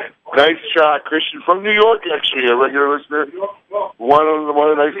 Nice shot, Christian. From New York, actually, a regular listener. One of the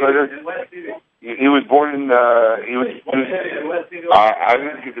nice letters. He was born in, I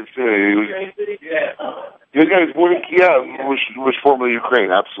didn't get to say. He was born in Kiev, which was formerly Ukraine,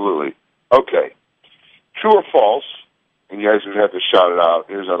 absolutely. Okay. True or false, and you guys would have to shout it out.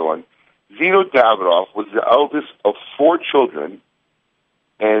 Here's another one. Zino Davidoff was the eldest of 4 children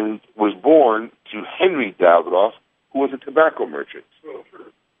and was born to Henry Davidoff, who was a tobacco merchant.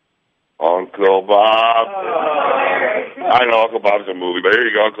 Uncle Bob. I know Uncle Bob's a movie, but here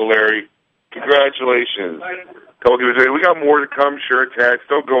you go, Uncle Larry. Congratulations. We got more to come, sure attached.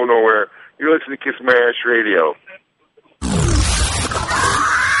 Don't go nowhere. You're listening to Kiss My Ash Radio.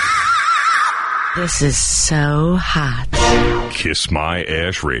 This is so hot. Kiss My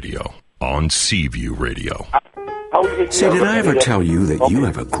Ash Radio on Seaview Radio. Say, did I ever tell you that you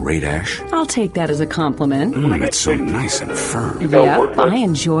have a great ash? I'll take that as a compliment. It's so nice and firm. Yep, I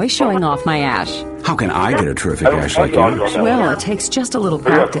enjoy showing off my ash. How can I get a terrific ash like yours? Well, it takes just a little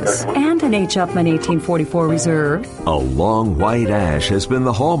practice and an H. Upmann 1844 Reserve. A long white ash has been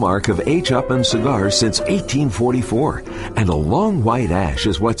the hallmark of H. Upmann cigars since 1844, and a long white ash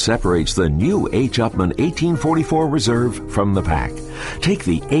is what separates the new H. Upmann 1844 Reserve from the pack. Take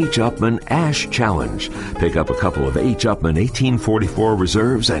the H. Upmann Ash Challenge. Pick up a couple of H. Upmann 1844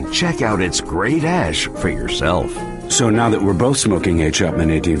 Reserves and check out its great ash for yourself. So now that we're both smoking H. Upmann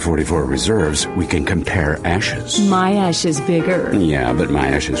 1844 Reserves, we can compare ashes. My ash is bigger. Yeah, but my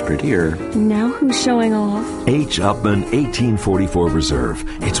ash is prettier. Now who's showing off? H. Upmann 1844 Reserve.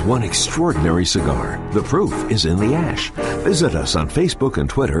 It's one extraordinary cigar. The proof is in the ash. Visit us on Facebook and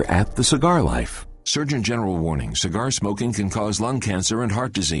Twitter at The Cigar Life. Surgeon General warning, cigar smoking can cause lung cancer and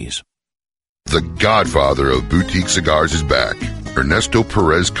heart disease. The godfather of boutique cigars is back. Ernesto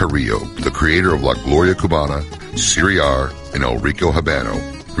Perez Carrillo, the creator of La Gloria Cubana, Siriar, and El Rico Habano,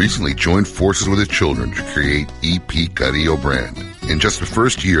 recently joined forces with his children to create E.P. Carrillo brand. In just the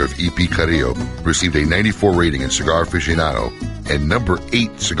first year of E.P. Carrillo, received a 94 rating in Cigar Aficionado and number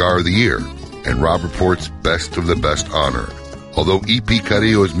 8 Cigar of the Year, and Rob Report's Best of the Best honor. Although E.P.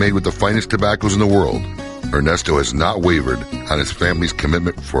 Carrillo is made with the finest tobaccos in the world, Ernesto has not wavered on his family's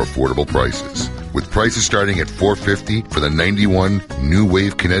commitment for affordable prices. With prices starting at $4.50 for the 91 New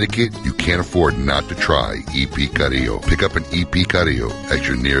Wave Connecticut, you can't afford not to try E.P. Carrillo. Pick up an E.P. Carrillo at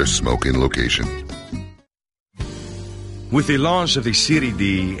your nearest smoking location. With the launch of the Serie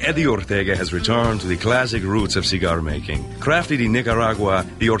D, Eddie Ortega has returned to the classic roots of cigar making. Crafted in Nicaragua,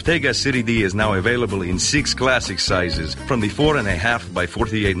 the Ortega Serie D is now available in 6 classic sizes, from the 4.5 by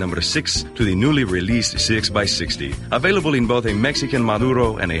 48 number 6 to the newly released 6 by 60. Available in both a Mexican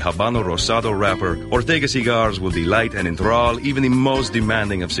Maduro and a Habano Rosado wrapper, Ortega cigars will delight and enthrall even the most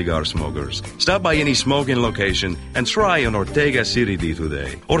demanding of cigar smokers. Stop by any smoking location and try an Ortega Serie D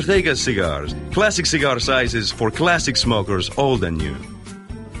today. Ortega cigars, classic cigar sizes for classic smokers, old and new.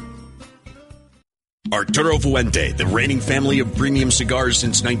 Arturo Fuente, the reigning family of premium cigars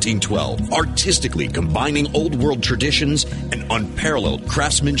since 1912, artistically combining old world traditions and unparalleled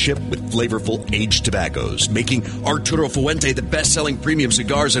craftsmanship with flavorful aged tobaccos, making Arturo Fuente the best-selling premium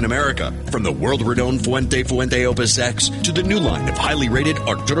cigars in America. From the world-renowned Fuente Opus X to the new line of highly rated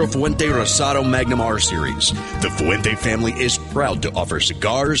Arturo Fuente Rosado Magnum R Series, the Fuente family is proud to offer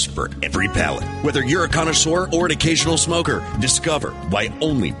cigars for every palate. Whether you're a connoisseur or an occasional smoker, discover why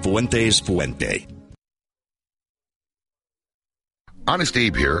only Fuente is Fuente. Honest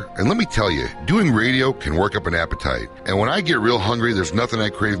Abe here, and let me tell you, doing radio can work up an appetite. And when I get real hungry, there's nothing I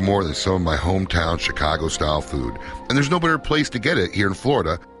crave more than some of my hometown Chicago-style food. And there's no better place to get it here in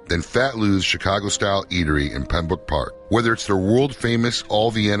Florida than Fat Lou's Chicago-style eatery in Pembroke Park. Whether it's their world-famous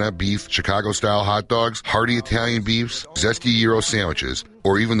all-Vienna beef Chicago-style hot dogs, hearty Italian beefs, zesty gyro sandwiches,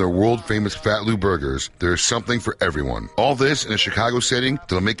 or even their world-famous Fat Lou burgers, there's something for everyone. All this in a Chicago setting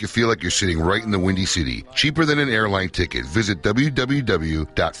that'll make you feel like you're sitting right in the Windy City. Cheaper than an airline ticket. Visit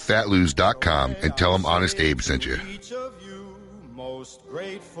www.fatloos.com and tell them Honest Abe sent you.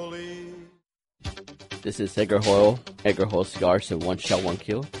 This is Edgar Hoyle Cigars and One Shot, One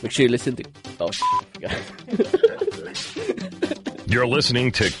Kill. Make sure you listen to... Oh, You're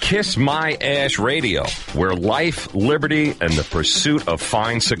listening to Kiss My Ash Radio, where life, liberty, and the pursuit of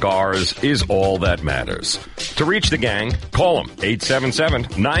fine cigars is all that matters. To reach the gang, call them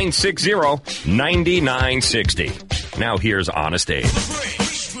 877-960-9960. Now here's Honest Abe.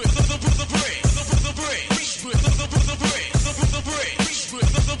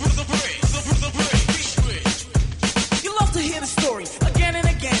 You love to hear the story again and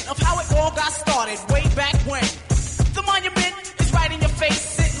again of how it all got started way back when. The monument is right in your face.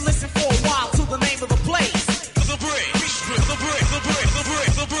 Sit and listen for a while to the name of the place. The break, the break, the break, the break,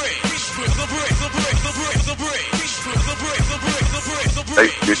 the break, the break, the break, the break, the break, the break, the break, the break, the break.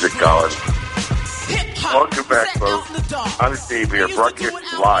 Thanks, Music Collins. Welcome back, folks. Honest Abe here,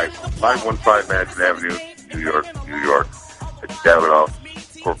 broadcasting live, 515 Madison Avenue, New York, at Davidoff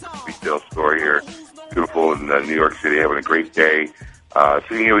Corporate Retail Store here. Beautiful in New York City, having a great day.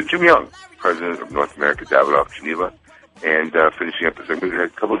 Sitting here with Jim Young, President of North America, Davidoff, Geneva, and finishing up the segment. We had a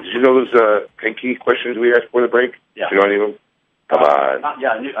couple. Did you know those Pinky questions we asked before the break? Yeah. Do you know any of them? Come on.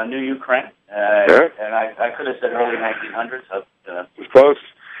 Yeah, I knew Ukraine, Yeah? and I could have said early 1900s. It was close.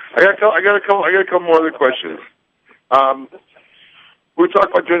 I got a couple more other questions. We were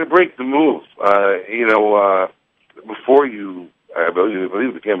talking about during the break the move. Before you, I believe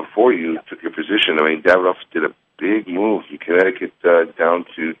it began before you took your position. I mean, Davidoff did a big move from Connecticut down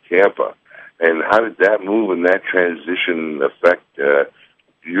to Tampa. And how did that move and that transition affect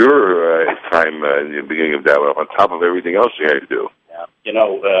your time in the beginning of Davidoff, on top of everything else you had to do? Yeah,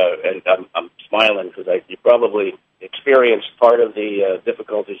 And I'm smiling because you probably experienced part of the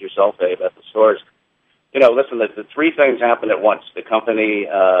difficulties yourself, Dave, at the stores. Listen, the three things happened at once. The company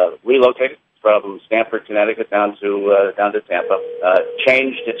relocated from Stamford, Connecticut, down to Tampa.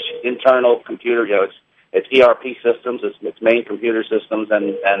 Changed its internal computer, its ERP systems, its main computer systems,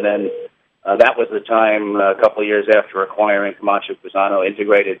 and then that was the time a couple of years after acquiring Camacho Cruzano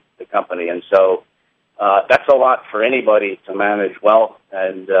integrated the company, and so that's a lot for anybody to manage well.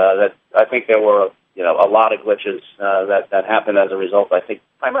 And that I think there were a lot of glitches that happened as a result. I think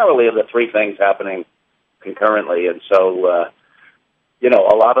primarily of the three things happening concurrently, and so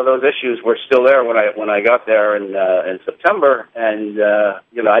a lot of those issues were still there when I got there in September, and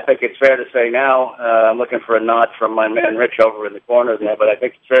I think it's fair to say now I'm looking for a nod from my man Rich over in the corner there, but I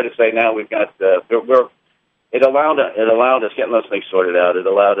think it's fair to say now we've got it allowed us getting those things sorted out. It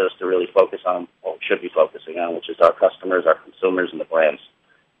allowed us to really focus on what we should be focusing on, which is our customers, our consumers, and the brands.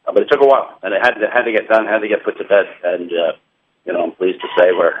 But it took a while, and it had to get done, had to get put to bed, and I'm pleased to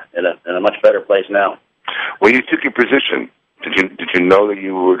say we're in a much better place now. When you took your position, did you know that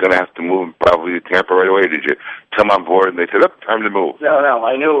you were going to have to move probably to Tampa right away? Did you come on board and they said, time to move? No,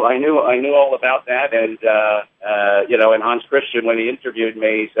 I knew all about that, and and Hans Christian, when he interviewed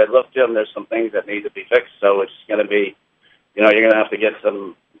me, he said, "Look, Jim, there's some things that need to be fixed, so it's going to be, you're going to have to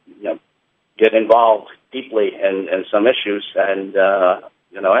get involved deeply in some issues." And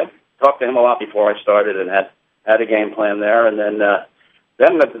I talked to him a lot before I started and had a game plan there, and then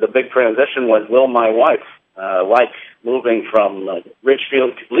the big transition was, will my wife like moving from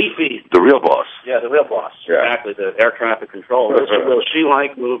Ridgefield, Leafy. The real boss. Yeah, the real boss. Yeah. Exactly, the air traffic control. Will she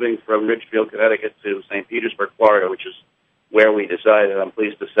like moving from Ridgefield, Connecticut to St. Petersburg, Florida, which is where we decided, I'm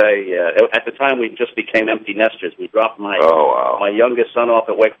pleased to say, at the time we just became empty nesters. We dropped my youngest son off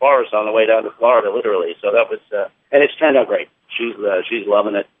at Wake Forest on the way down to Florida, literally. So that was, and it's turned out great. She's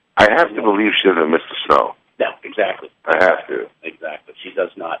loving it. I have to believe she doesn't miss the snow. No, exactly. I have to. Exactly. She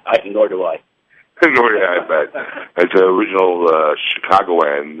does not. Nor do I. I bet. As an original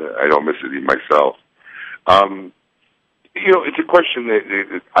Chicagoan, I don't miss it even myself. It's a question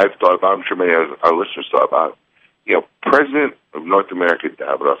that I've thought about. I'm sure many of our listeners thought about. President of North America,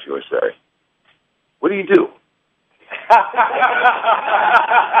 Davidoff USA. What do you do?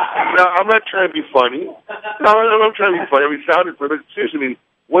 No, I'm not trying to be funny. No, I'm not trying to be funny. It sounded funny, but seriously,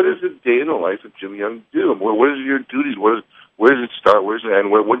 what does a day in the life of Jim Young do? What is your duties? Where does it start? Where does it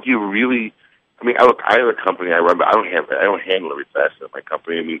end? What do you really? I have a company I run, but I don't handle every facet of my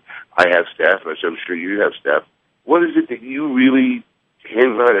company. I have staff, and I'm sure you have staff. What is it that you really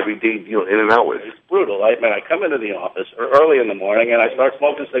hands-on every day deal in and out with? It's brutal. I come into the office early in the morning, and I start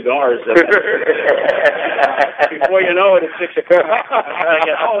smoking cigars. And before you know it, it's 6 o'clock. I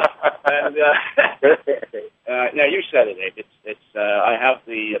get home. And now you said it, Dave. I have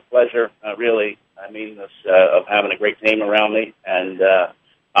the pleasure, really, of having a great team around me, and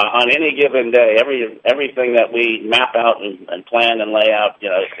on any given day, everything that we map out and plan and lay out,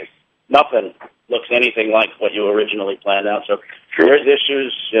 nothing looks anything like what you originally planned out. So there's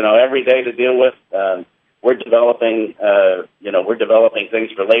issues, every day to deal with. We're developing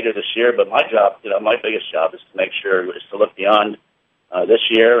things for later this year. But my job, my biggest job is to look beyond this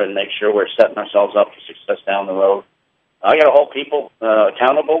year and make sure we're setting ourselves up for success down the road. I got to hold people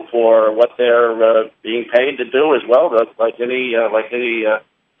accountable for what they're being paid to do as well, like any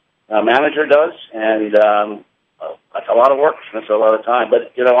manager does, and that's a lot of work. That's a lot of time.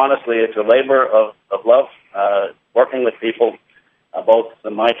 But honestly, it's a labor of love. Working with people, both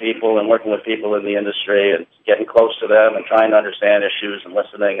my people and working with people in the industry, and getting close to them and trying to understand issues and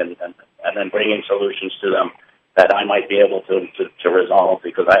listening, and then bringing solutions to them that I might be able to resolve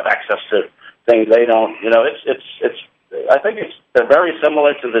because I have access to things they don't. I think it's very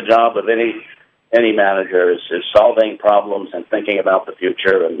similar to the job of any manager is solving problems and thinking about the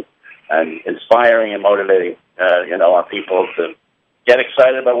future and inspiring and motivating, our people to get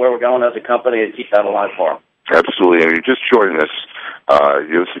excited about where we're going as a company and keep that alive for them. Absolutely. And you're just joining us.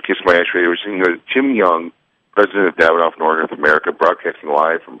 This is Kiss My Ash Radio. We're seeing Jim Young, President of Davidoff North America, broadcasting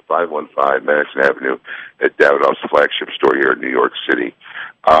live from 515 Madison Avenue at Davidoff's flagship store here in New York City.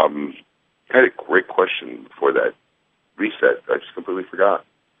 I had a great question before that reset. I just completely forgot.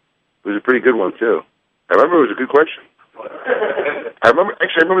 It was a pretty good one, too. I remember it was a good question. I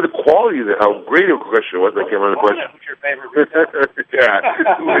remember the quality of how great a question it was. I can't remember the question. What's your favorite retail? Yeah.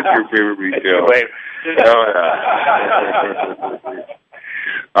 What's your favorite retail? Oh, yeah.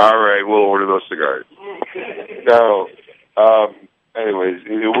 All right, we'll order those cigars. So, anyways, it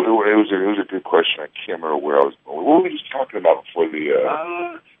was a good question. I can't remember where I was going. What were we just talking about before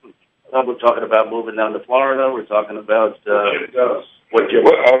the... We're talking about moving down to Florida. We're talking about what you.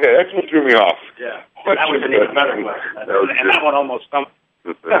 Okay, that's what threw me off. Yeah, that was an even better question, and that one almost stumped.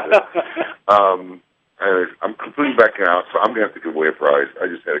 I'm completely backing out, so I'm gonna have to give away a prize. I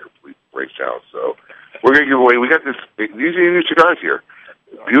just had a complete breakdown, so we're gonna give away. We got this. These are new cigars here.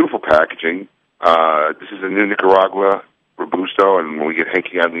 Beautiful packaging. This is a new Nicaragua Robusto, and when we get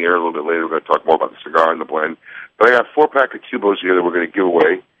Hanky on the air a little bit later, we're going to talk more about the cigar and the blend. But I got 4-pack of Cubos here that we're going to give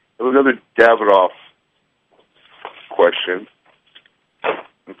away. And another Davidoff question.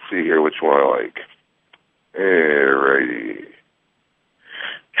 Let's see here which one I like. Alrighty.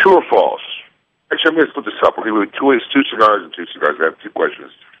 True or false? Actually, I'm going to split this up. We're going to do two cigars and two cigars. I have 2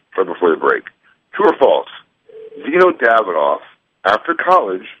 questions right before the break. True or false? Zino Davidoff, after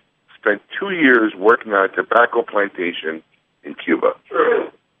college, spent 2 years working on a tobacco plantation in Cuba.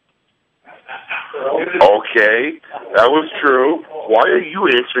 True. Okay, that was true. Why are you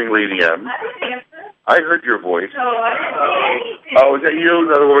answering, Lady M? I heard your voice. Oh, is that you?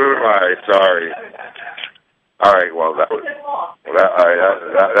 Another one of mine. Sorry. All right. Well, that was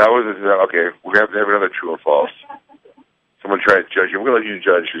okay. We're gonna have to have another true or false. Someone try to judge you. We're gonna let you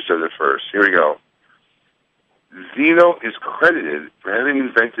judge who says it first. Here we go. Zino is credited for having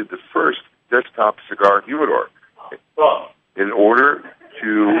invented the first desktop cigar humidor in order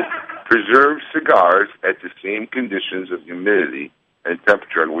to preserve cigars at the same conditions of humidity and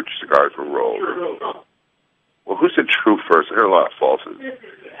temperature in which cigars were rolled. Well, who said true first? I heard a lot of falses.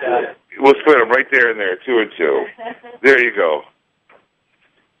 We'll split them right there and there, 2 and 2. There you go.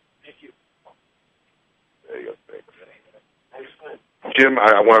 Thank you. There you go. Thanks. Jim,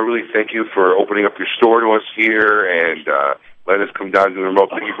 I want to really thank you for opening up your store to us here and letting us come down to the remote.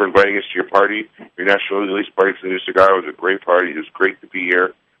 Thank you for inviting us to your party, your national release party for the new cigar. It was a great party. It was great to be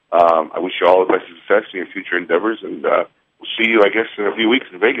here. I wish you all the best of success in your future endeavors, and we'll see you, I guess, in a few weeks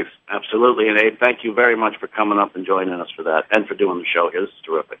in Vegas. Absolutely, and Abe, thank you very much for coming up and joining us for that, and for doing the show here. This is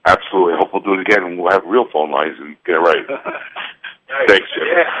terrific. Absolutely. I hope we'll do it again, and we'll have real phone lines and get it right. Thanks, Jim.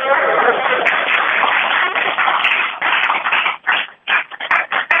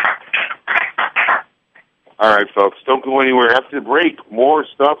 All right, folks, don't go anywhere. After the break, more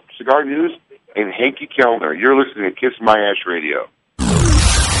stuff, cigar news, and Hanky Kellner. You're listening to Kiss My Ash Radio.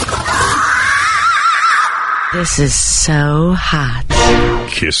 This is so hot.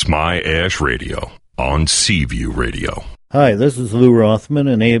 Kiss My Ash Radio on Seaview Radio. Hi, this is Lou Rothman,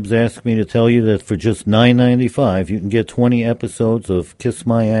 and Abe's asked me to tell you that for just $9.95, you can get 20 episodes of Kiss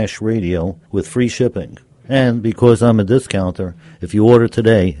My Ash Radio with free shipping. And because I'm a discounter, if you order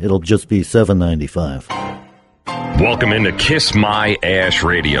today, it'll just be $7.95. Welcome into Kiss My Ash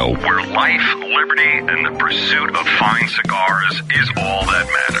Radio, where life, liberty, and the pursuit of fine cigars is all that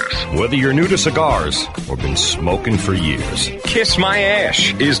matters. Whether you're new to cigars or been smoking for years, Kiss My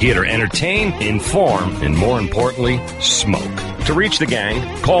Ash is here to entertain, inform, and more importantly, smoke. To reach the gang,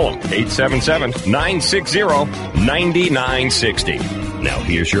 call them 877-960-9960. Now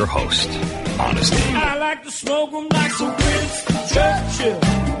here's your host, Honest Abe. I like to smoke them like some Winston Churchill,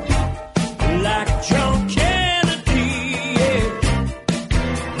 like John Kennedy.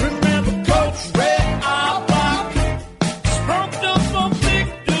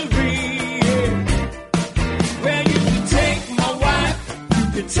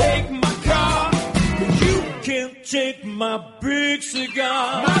 Take my car, but you can't take my big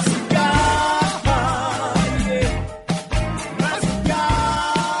cigar. My cigar, yeah. My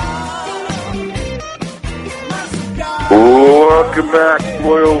cigar. Welcome back,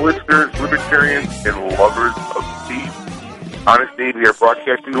 loyal listeners, libertarians, and lovers of tea. Honest Abe here,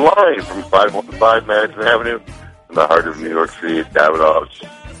 broadcasting live from 515 Madison Avenue in the heart of New York City at Davidoff's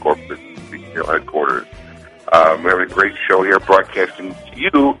corporate retail headquarters. We're having a great show here, broadcasting to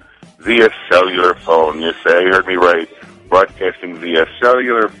you via cellular phone. Yes, I heard me right. Broadcasting via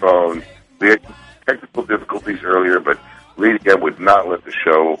cellular phone. We had technical difficulties earlier, but Lady M would not let the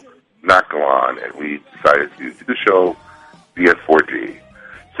show not go on, and we decided to do the show via 4G.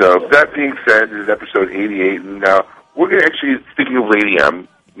 So that being said, this is episode 88, and now we're going to actually, speaking of Lady M,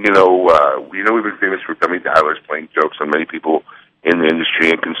 we've been famous for dummy dialers playing jokes on many people in the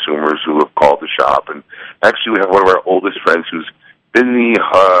industry and consumers who have called the shop. And actually, we have one of our oldest friends who's been the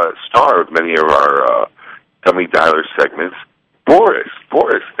star of many of our dummy dialer segments, Boris.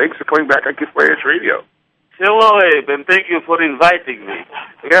 Boris, thanks for coming back on Kiss My Ash Radio. Hello, Abe, and thank you for inviting me.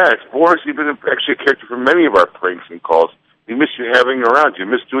 Yes, Boris, you've been actually a character for many of our pranks and calls. We miss you having you around. Do you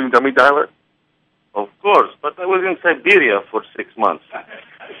miss doing dummy dialer? Of course, but I was in Siberia for 6 months.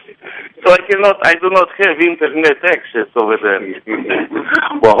 So I do not have internet access over there.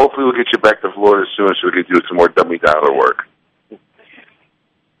 Well, hopefully we'll get you back to Florida soon so we can do some more dummy dialer work.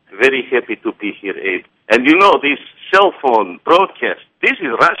 very happy to be here, Abe. And you know, this cell phone broadcast, this is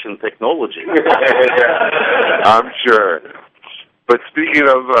Russian technology. I'm sure. But speaking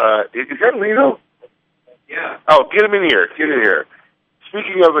of, is that Lino? Yeah. Oh, get him in here. Get in here.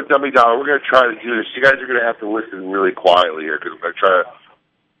 Speaking of a dummy dollar, we're going to try to do this. You guys are going to have to listen really quietly here because I'm going to try to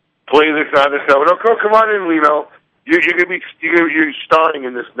play this on the show. No, come on in, Lino. You're starring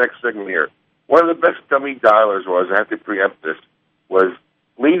in this next segment here. One of the best dummy dialers was, I have to preempt this, was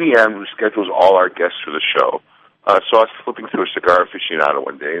Lady M, who schedules all our guests for the show. So I was flipping through a Cigar Aficionado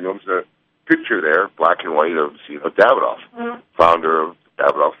one day, and there was a picture there, black and white, of Zino Davidoff, founder of the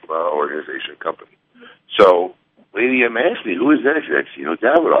Davidoff organization company. So Lady M asked me, who is that? I said, Zino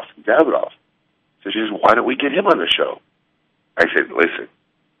Davidoff. So she says, why don't we get him on the show? I said, listen,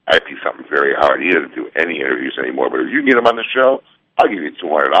 I do something very hard. He doesn't do any interviews anymore, but if you can get him on the show, I'll give you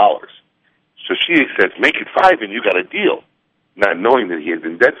 $200. So she said, make it 5 and you got a deal, not knowing that he had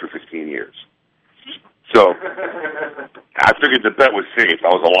been dead for 15 years. So I figured the bet was safe. I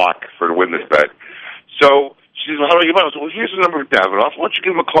was a lock to win this bet. So she said, well, how do I get him on? I said, well, here's the number of Davidoff. Why don't you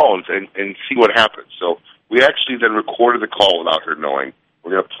give him a call and see what happens? So we actually then recorded the call without her knowing.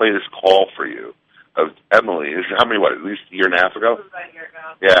 We're going to play this call for you of Emily. This is at least a year and a half ago? About a year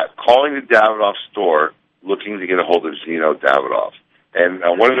ago. Yeah, calling the Davidoff store looking to get a hold of Zino Davidoff. And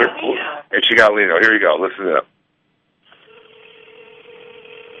one of their... And she got Lino. Here you go. Listen to it.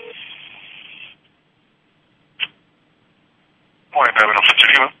 Morning, Davidoff. What's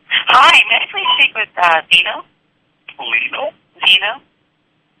your name? Hi, may I please speak with Zino? Lino? Zino?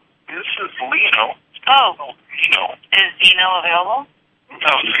 This is Lino. Oh. Oh, Zino. Is Zino available?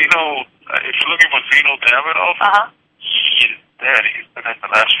 No, Zino, if you're looking for Zino Davidoff, he's dead. He's been in the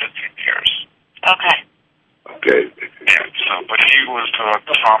last 15 years. Okay. Okay. Yeah, so, but he was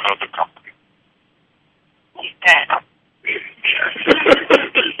the founder of the company. He's dead.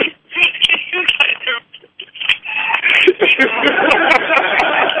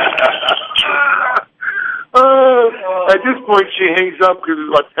 At this point, she hangs up because there's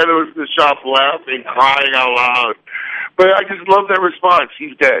about 10 of us in the shop laughing, crying out loud. But I just love that response.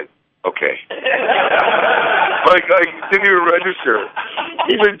 He's dead. Okay. like, didn't even register.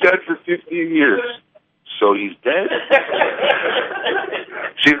 He's been dead for 15 years. So he's dead?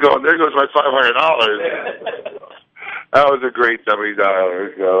 She's going, there goes my $500. That was a great dummy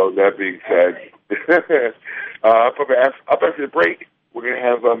dollar. So that being said, up after the break, we're going to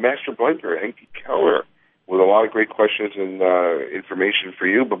have Master Blender, Henke Keller, with a lot of great questions and information for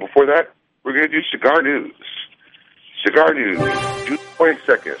you. But before that, we're going to do Cigar News. Cigar News, June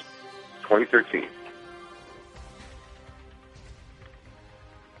 22nd, 2013.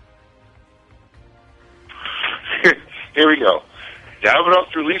 Here we go.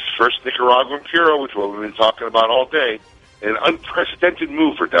 Davidoff released first Nicaraguan Puro, which we've been talking about all day. An unprecedented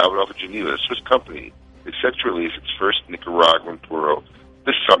move for Davidoff of Geneva, a Swiss company, is set to release its first Nicaraguan Puro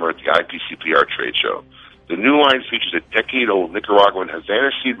this summer at the IPCPR trade show. The new line features a decade-old Nicaraguan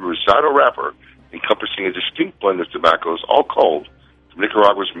Havana seed Rosado wrapper encompassing a distinct blend of tobaccos, all culled from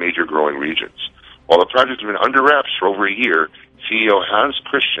Nicaragua's major growing regions. While the project has been under wraps for over a year, CEO Hans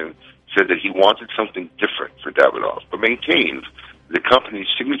Christian said that he wanted something different for Davidoff, but maintained the company's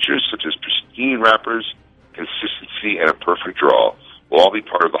signatures such as pristine wrappers, consistency, and a perfect draw will all be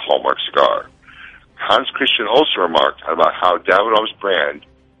part of the hallmark cigar. Hans Christian also remarked about how Davidoff's brand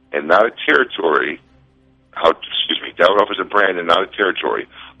and not a territory, Davidoff is a brand and not a territory,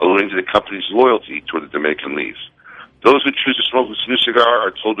 alluding to the company's loyalty toward the Dominican leaf. Those who choose to smoke this new cigar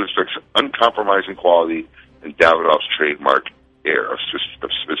are told to expect uncompromising quality and Davidoff's trademark air of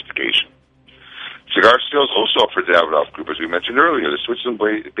sophistication. Cigar sales also up for Davidoff Group, as we mentioned earlier. The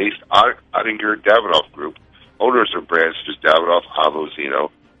Switzerland-based Oettinger Davidoff Group, owners of brands such as Davidoff, Avo, Zino,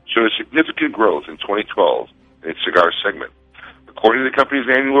 showed a significant growth in 2012 in its cigar segment. According to the company's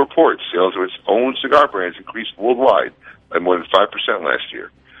annual report, sales of its own cigar brands increased worldwide by more than 5% last year.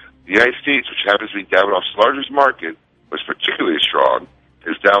 The United States, which happens to be Davidoff's largest market, was particularly strong,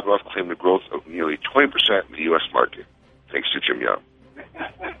 as Davidoff claimed the growth of nearly 20% in the U.S. market, thanks to Jim Young.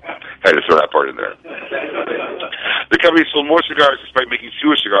 Had to throw that part in there. The company sold more cigars despite making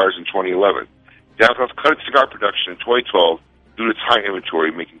fewer cigars in 2011. Davidoff cut its cigar production in 2012 due to its high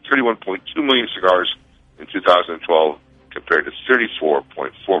inventory, making 31.2 million cigars in 2012 compared to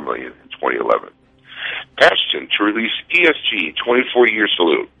 34.4 million in 2011. Ashton to release ESG 24-year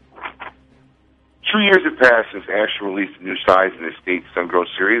salute. 2 years have passed since Ashton released a new size in the Estate Sun-Grown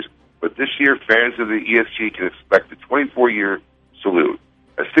series, but this year fans of the ESG can expect the 24-year salute,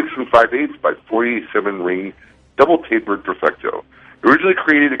 a 6 5/8 by 47 ring double-tapered Perfecto. Originally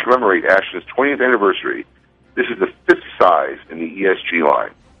created to commemorate Ashton's 20th anniversary, this is the 5th size in the ESG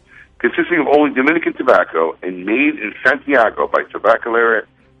line. consisting of only Dominican tobacco and made in Santiago by Tabacalera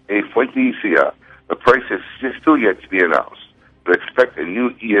A Fuentecilla. The price is still yet to be announced, but expect a new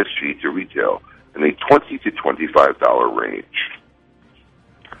ESG to retail in a $20 to $25 range.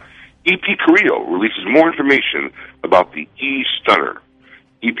 EP Carrillo releases more information about the E-Stunner.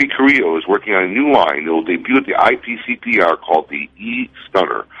 EP Carrillo is working on a new line that will debut at the IPCPR called the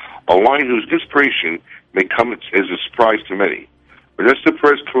E-Stunner, a line whose inspiration may come as a surprise to many. Ernesto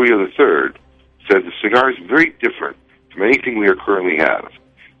Perez Carrillo III says the cigar is very different from anything we currently have.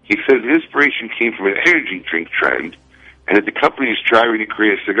 He says the inspiration came from an energy drink trend, and that the company is striving to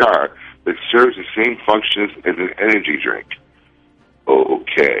create a cigar that serves the same functions as an energy drink.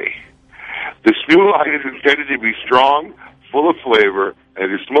 Okay. This new line is intended to be strong, full of flavor, and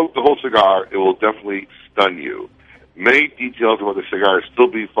if you smoke the whole cigar, it will definitely stun you. Many details about the cigar are still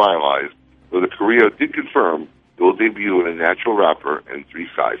being finalized, though the Carrillo did confirm it will debut in a natural wrapper in 3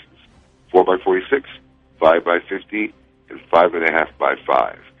 sizes, 4x46, 5x50, and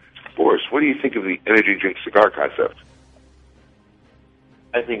 5.5x5. Boris, what do you think of the energy drink cigar concept?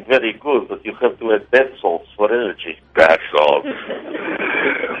 I think very good, but you have to add bath salts for energy. Bath salts.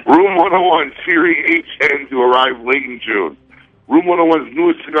 Room 101 Series HN to arrive late in June. Room 101's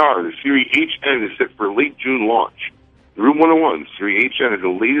newest cigar, the Series HN, is set for late June launch. The Room 101 Series HN is the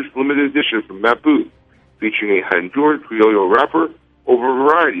latest limited edition from Matt Booth, featuring a Honduran Criollo wrapper over a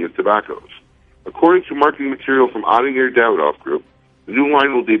variety of tobaccos. According to marketing material from Ottinger Davidoff Group, the new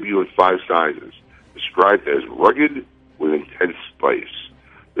line will debut in 5 sizes, described as rugged with intense spice.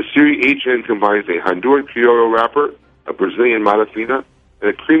 The Series HN combines a Honduran Criollo wrapper, a Brazilian Matafina, and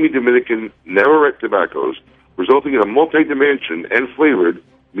a creamy Dominican Navarrete tobaccos, resulting in a multi-dimension and flavored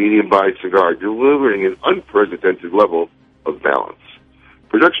medium-bodied cigar, delivering an unprecedented level of balance.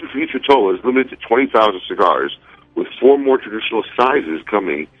 Production for each Vitola is limited to 20,000 cigars, with 4 more traditional sizes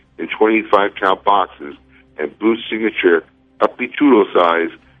coming in 25-count boxes and Booth's signature Apituro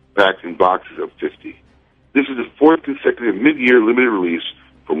size packed in boxes of 50. This is the 4th consecutive mid-year limited release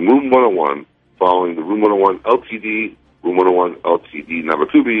from Room 101, following the Room 101 LTD, Room 101 LTD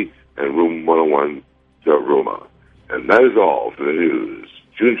Nabatubi, and Room 101 Del Roma. And that is all for the news.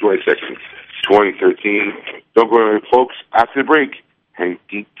 June 22nd, 2013. Don't go anywhere, folks. After the break,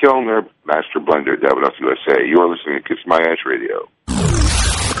 Henky Kellner, Master Blender, Davidoff USA. You are listening to Kiss My Ash Radio.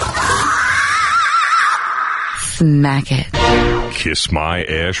 Smack it. Kiss My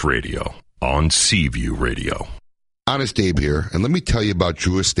Ash Radio on Seaview Radio. Honest Abe here, and let me tell you about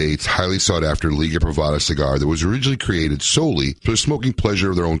Drew Estate's highly sought-after Liga Privada cigar that was originally created solely for the smoking pleasure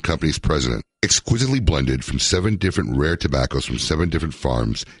of their own company's president. Exquisitely blended from 7 different rare tobaccos from 7 different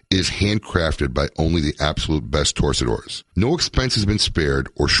farms, it is handcrafted by only the absolute best torcedores. No expense has been spared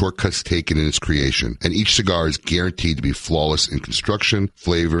or shortcuts taken in its creation, and each cigar is guaranteed to be flawless in construction,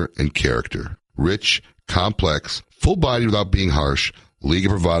 flavor, and character. Rich, complex, full-bodied without being harsh, Liga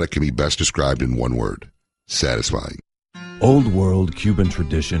Privada can be best described in one word: satisfying. Old world Cuban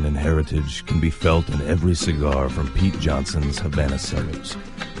tradition and heritage can be felt in every cigar from Pete Johnson's Havana Cellars.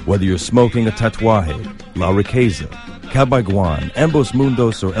 Whether you're smoking a Tatuaje, La Riqueza, Cabaguan, Ambos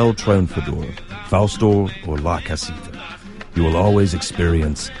Mundos, or El Triunfador, Fausto, or La Casita, you will always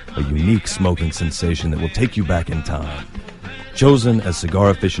experience a unique smoking sensation that will take you back in time. Chosen as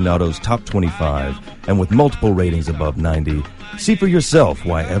Cigar Aficionado's Top 25 and with multiple ratings above 90, see for yourself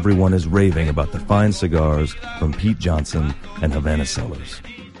why everyone is raving about the fine cigars from Pete Johnson and Havana Cellars.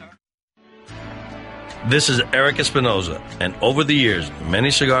 This is Eric Espinoza, and over the years, many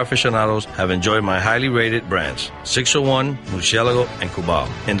cigar aficionados have enjoyed my highly rated brands, 601, Murcielago, and Cubao.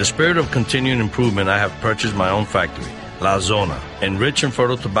 In the spirit of continuing improvement, I have purchased my own factory, La Zona, in rich and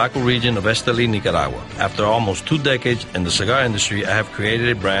fertile tobacco region of Esteli, Nicaragua. After almost 2 decades in the cigar industry, I have created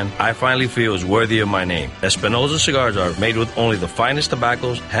a brand I finally feel is worthy of my name. Espinoza cigars are made with only the finest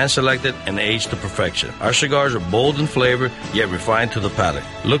tobaccos, hand-selected and aged to perfection. Our cigars are bold in flavor, yet refined to the palate.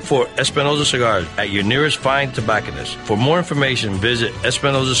 Look for Espinoza cigars at your nearest fine tobacconist. For more information, visit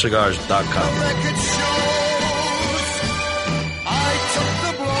EspinozaCigars.com.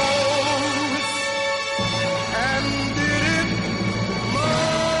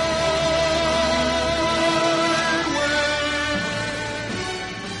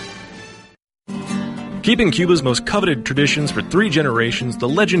 Keeping Cuba's most coveted traditions for 3 generations, the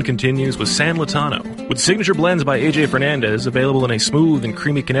legend continues with San Latano. With signature blends by AJ Fernandez, available in a smooth and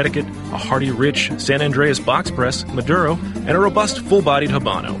creamy Connecticut, a hearty, rich San Andreas box press, Maduro, and a robust, full-bodied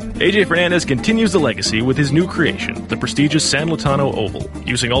Habano. AJ Fernandez continues the legacy with his new creation, the prestigious San Latano Oval.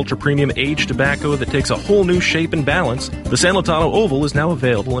 Using ultra-premium aged tobacco that takes a whole new shape and balance, the San Latano Oval is now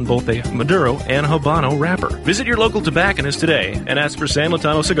available in both a Maduro and Habano wrapper. Visit your local tobacconist today and ask for San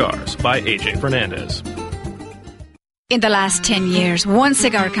Latano Cigars by AJ Fernandez. In the last 10 years, one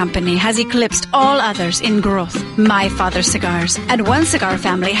cigar company has eclipsed all others in growth, My Father Cigars. And one cigar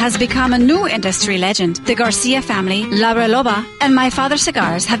family has become a new industry legend. The Garcia family, La Reloba, and My Father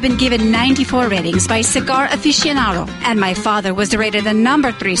Cigars have been given 94 ratings by Cigar Aficionado. And My Father was rated the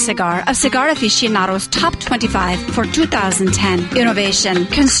number 3 cigar of Cigar Aficionado's top 25 for 2010. Innovation,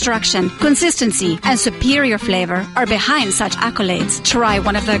 construction, consistency, and superior flavor are behind such accolades. Try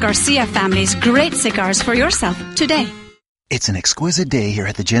one of the Garcia family's great cigars for yourself today. It's an exquisite day here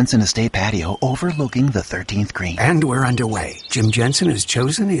at the Jensen Estate patio overlooking the 13th green. And we're underway. Jim Jensen has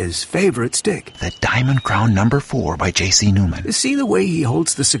chosen his favorite stick. The Diamond Crown No. 4 by J.C. Newman. See the way he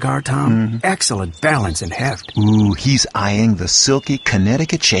holds the cigar, Tom? Mm-hmm. Excellent balance and heft. Ooh, he's eyeing the silky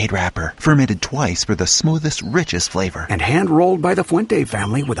Connecticut shade wrapper, fermented twice for the smoothest, richest flavor. And hand-rolled by the Fuente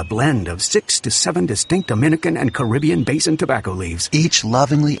family with a blend of 6 to 7 distinct Dominican and Caribbean basin tobacco leaves. Each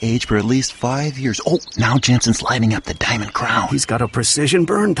lovingly aged for at least 5 years. Oh, now Jensen's lighting up the Diamond Crown. He's got a precision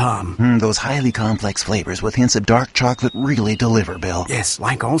burn, Tom. Those highly complex flavors with hints of dark chocolate really deliver, Bill. Yes,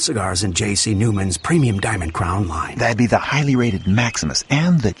 like all cigars in J.C. Newman's premium Diamond Crown line. That'd be the highly rated Maximus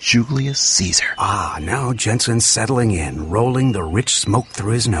and the Julius Caesar. Ah, now Jensen's settling in, rolling the rich smoke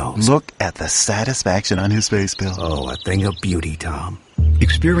through his nose. Look at the satisfaction on his face, Bill. Oh, a thing of beauty, Tom.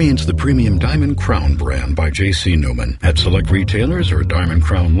 Experience the premium Diamond Crown brand by J.C. Newman at select retailers or Diamond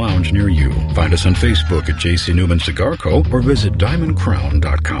Crown Lounge near you. Find us on Facebook at J.C. Newman Cigar Co. or visit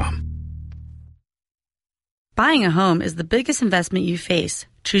diamondcrown.com. Buying a home is the biggest investment you face.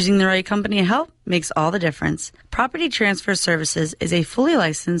 Choosing the right company to help makes all the difference. Property Transfer Services is a fully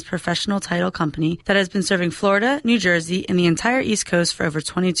licensed professional title company that has been serving Florida, New Jersey, and the entire East Coast for over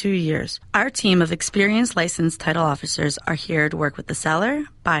 22 years. Our team of experienced licensed title officers are here to work with the seller,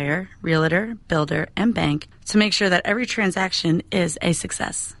 buyer, realtor, builder, and bank to make sure that every transaction is a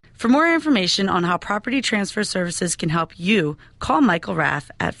success. For more information on how Property Transfer Services can help you, call Michael Raff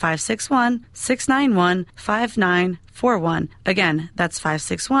at 561-691-5941. Again, that's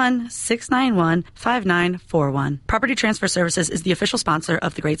 561-691-5941. Property Transfer Services is the official sponsor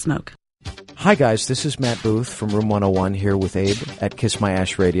of The Great Smoke. Hi guys, this is Matt Booth from Room 101 here with Abe at Kiss My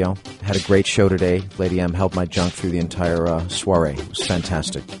Ash Radio. Had a great show today. Lady M held my junk through the entire soiree. It was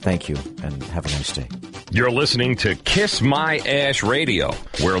fantastic. Thank you, and have a nice day. You're listening to Kiss My Ash Radio,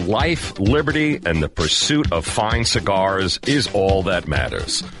 where life, liberty, and the pursuit of fine cigars is all that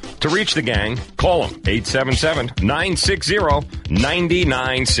matters. To reach the gang, call them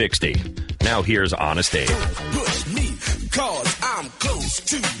 877-960-9960. Now here's Honest Abe. Push me, cause I'm close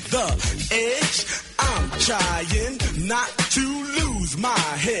to the edge. I'm trying not to lose my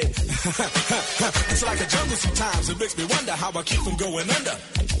head. It's like a jungle sometimes, it makes me wonder how I keep from going under.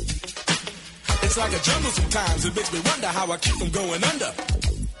 It's like a jungle sometimes, it makes me wonder how I keep from going under.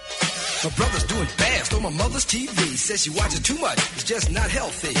 My brother's doing fast on my mother's TV. Says she watches too much, it's just not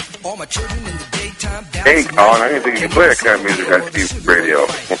healthy. All my children in the daytime. Hey, Colin, I didn't think you could play that kind of music on Steve's radio.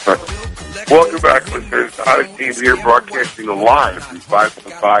 Welcome back, listeners. Honest Steve here, broadcasting live from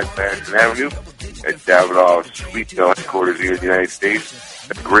 515 Madison Avenue at Davidoff's Sweetville headquarters here in the United States.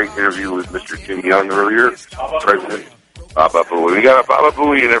 A great interview with Mr. Jim Young earlier, President Baba Booey. We got a Baba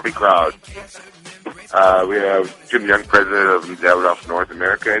Booey in every crowd. We have Jim Young, President of Davidoff North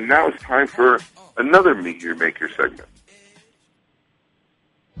America, and now it's time for another Meet Your Maker segment.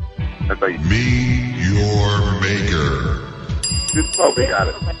 Meet Your Maker. Oh, we got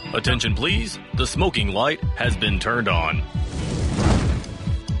it. Attention please, the smoking light has been turned on.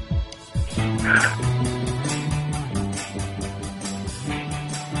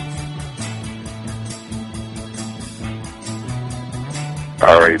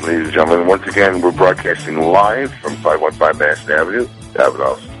 All right, ladies and gentlemen, once again, we're broadcasting live from 515 Madison Avenue,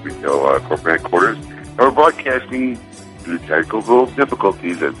 Davidoff's Retail Corporate Headquarters, and we're broadcasting due to technical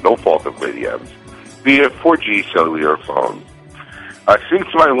difficulties at no fault of Lady M's via 4G cellular phone. Sitting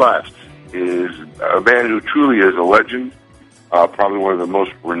to my left is a man who truly is a legend, probably one of the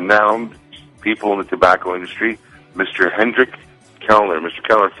most renowned people in the tobacco industry, Mr. Hendrik Kellner. Mr.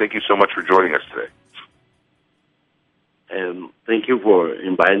 Kellner, thank you so much for joining us today. Thank you for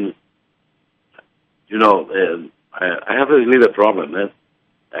inviting. You know, I have a little problem, man.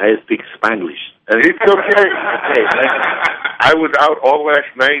 I speak Spanglish. It's okay. I was out all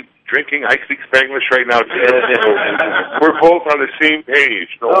last night drinking. I speak Spanglish right now, too. We're both on the same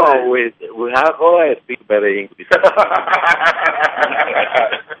page. No, with how I speak better English.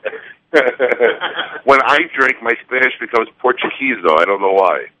 When I drink, my Spanish becomes Portuguese, though. I don't know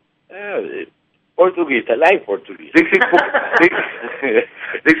why. Portuguese. I like Portuguese. They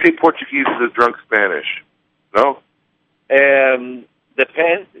say Portuguese is a drunk Spanish. No?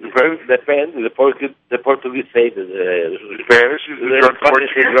 Depends. The Portuguese say that Spanish is a drunk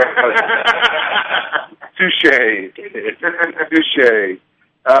Portuguese. Touche.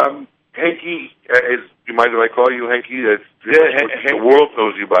 Hanky, do you mind if I call you Hanky? The world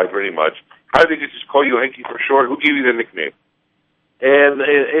knows you by pretty much. How did they just call you Hanky for short? Who gave you the nickname?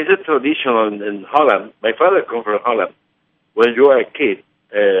 It's a tradition in Holland. My father comes from Holland. When you are a kid,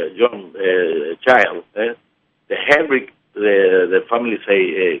 young child, the Henrik, the family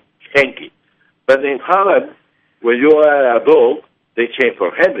say Henky. But in Holland, when you are an adult, they change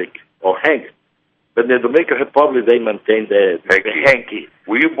for Henrik or Hank. But in the Dominican Republic, they maintain the Hanky.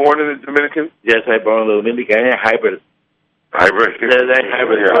 Were you born in the Dominican? Yes, I born in the Dominican. I'm a hybrid. Hybrid?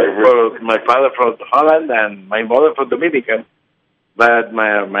 Hybrid. My father from Holland and my mother from Dominican. But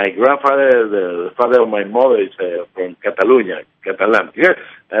my grandfather, the father of my mother, is from Catalonia, Catalan. Yes.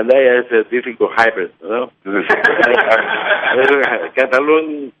 And they is a difficult hybrid, you know?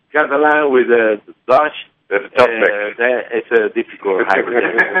 Catalan with Dutch. That's a tough mix. It's a difficult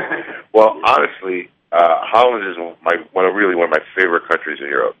hybrid. Well, honestly, Holland is one of my favorite countries in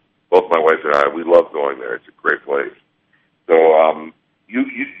Europe. Both my wife and I, we love going there. It's a great place. So,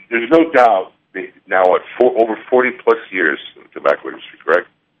 there's no doubt. Now, over 40-plus years in the tobacco industry, correct?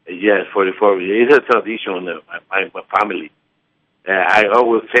 Yes, 44 years. It's a tradition in my family. I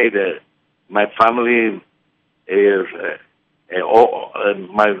always say that my family is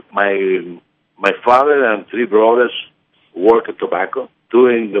my father and three brothers work at tobacco, two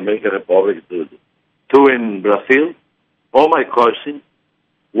in Dominican Republic, two in Brazil. All my cousins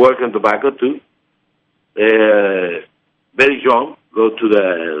work in tobacco, too. Very young, go to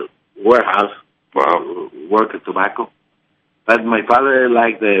the warehouse, work at tobacco. But my father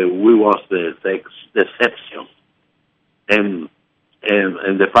we was the exception in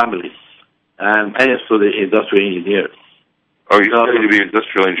the family. And I studied industrial engineer. Oh, you studied to be an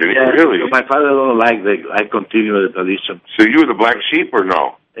industrial engineer? Yeah, really? So my father don't like I continue the tradition. So you were the black sheep or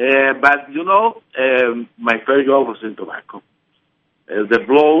no? But, my first job was in tobacco. The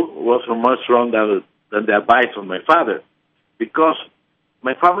blow was much stronger than the advice of my father. Because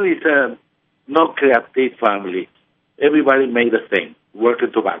my family is a not creative family. Everybody made a thing, work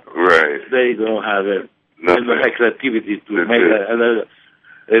in tobacco. Right. They don't have creativity to make a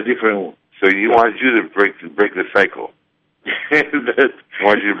different. So you wanted you to break the cycle.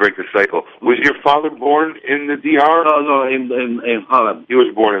 Wanted you to break the cycle. Was your father born in the DR? No, in Holland. He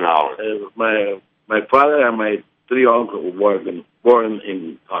was born in Holland. My father and my three uncles were born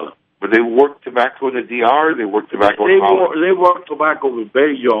in Holland. But they worked tobacco in the DR? They worked tobacco in Holland? They worked tobacco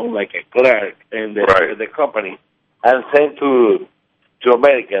very young, like a clerk in the company, and sent to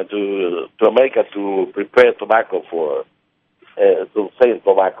America to prepare tobacco to sell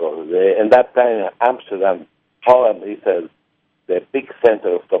tobacco. In that time, Amsterdam, Holland is the big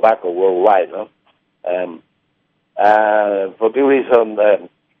center of tobacco worldwide. No? For this reason,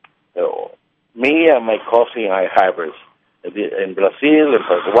 me and my cousin are hybrids. In Brazil, in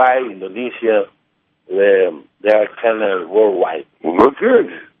Paraguay, Indonesia, they are kind of worldwide. Well, good.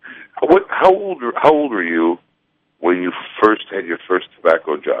 How old were you when you first had your first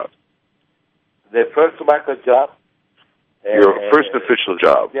tobacco job? The first tobacco job? Your first official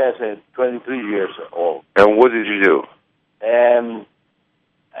job? Yes, 23 years old. And what did you do?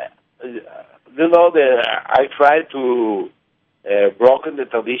 I tried to broken the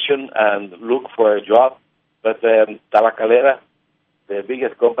tradition and look for a job. But Tabacalera, the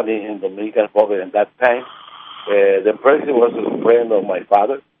biggest company in Dominican Republic at that time, the president was a friend of my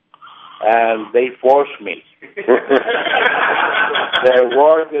father, and they forced me. They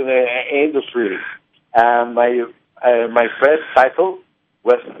worked in the industry, and my first title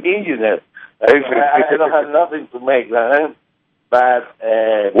was engineer. I don't have nothing to make, but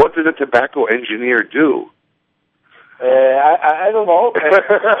what did a tobacco engineer do? I don't know.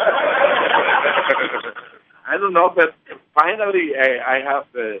 I don't know, but finally I have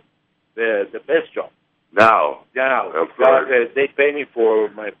the best job. Now, because they pay me for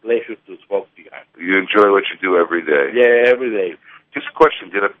my pleasure to smoke cigars. You enjoy what you do every day. Yeah, every day. Just a question: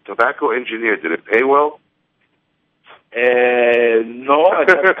 did a tobacco engineer it pay well? No.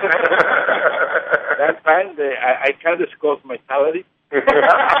 That time I can't discuss my salary Because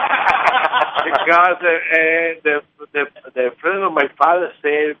the friend of my father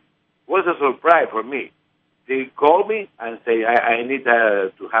said was a surprise for me. They called me and say, I need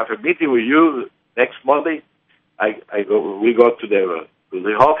to have a meeting with you next Monday. We go to the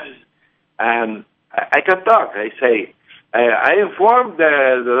office, and I can talk. I say, I informed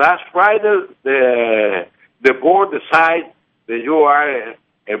the last Friday the board decided that you are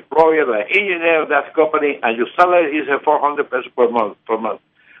employee, an engineer of that company, and your salary is 400 pesos per month.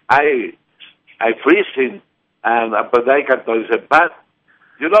 I freeze him, but I can tell you, but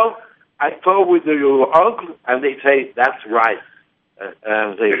I talked with your uncle, and they say that's right.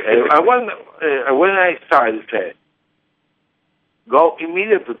 And when I started, say, go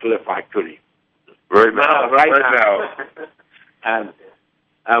immediately to the factory. Right now. And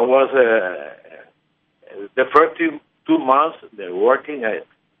I was the first 2 months they're working.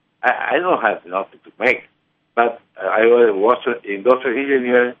 I don't have nothing to make, but I was an industrial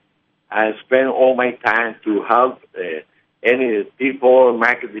engineer. I spent all my time to help any people,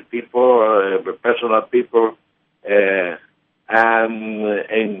 marketing people, personal people, and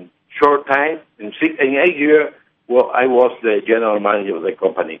in short time, in 8 years, I was the general manager of the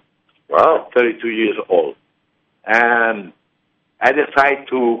company. Wow. 32 years old. And I decided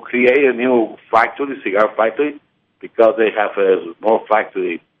to create a new factory, cigar factory, because they have a small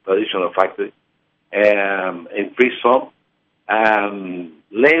factory, traditional factory, in Prison.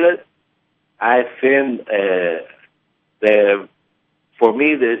 Later, I think for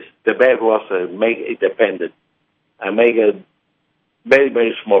me, the best was make it independent. I make a very,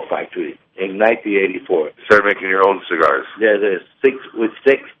 very small factory in 1984. Started making your own cigars. Yeah, there's 6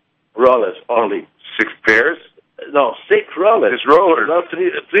 rollers only. 6 pairs? No, 6 rollers. 6 rollers? No,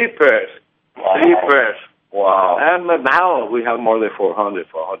 3 pairs. Wow. 3 pairs. Wow. And now we have more than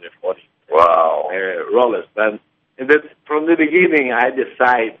 440. Wow. Rollers. And from the beginning, I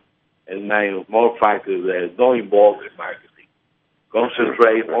decided in my small factory that don't involve in marketing.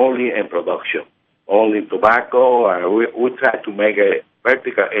 Concentrate only in production. Only tobacco. We try to make a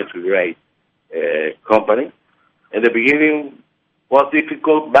vertical integrated company. In the beginning, was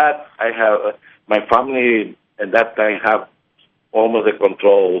difficult, but I have my family at that time have almost the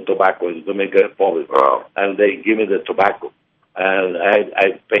control of tobacco in Dominican Republic, and they give me the tobacco, and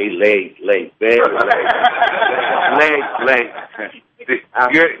I pay late, very late.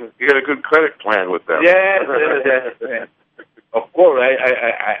 You got a good credit plan with them. Yes. Of course,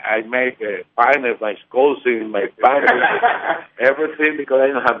 I make finance, my schooling, my finance, everything, because I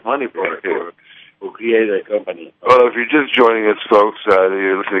don't have money for it. To create a company. Well, if you're just joining us, folks,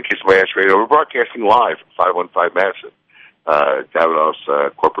 you're listening to Kiss My Ash Radio. We're broadcasting live from 515 Madison,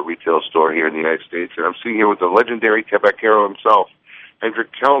 Davidoff's corporate retail store here in the United States. And I'm sitting here with the legendary tabacero himself,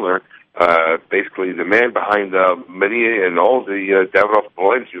 Hendrik Kellner, basically the man behind many and all the Davidoff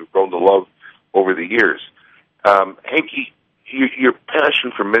blends you've grown to love over the years. Henky, your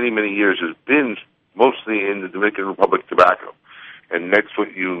passion for many, many years has been mostly in the Dominican Republic tobacco. And that's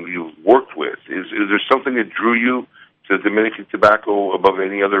what you've worked with. Is there something that drew you to Dominican tobacco above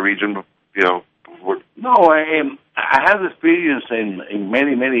any other region? No, I have experience in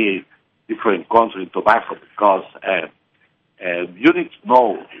many different countries tobacco because you need to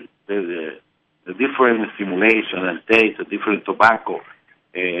know the different stimulation and taste, the different tobacco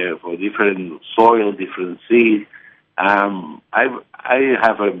for different soil, different seed. I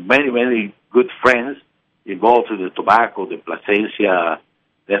have many good friends involved in the tobacco, the Plasencia,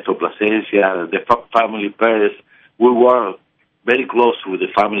 Nestor Plasencia, the family Perez. We were very close with the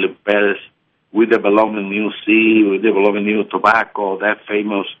family Perez. We developed a new seed, we developed a new tobacco, that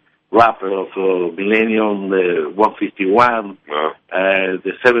famous wrapper of Millennium, the 151,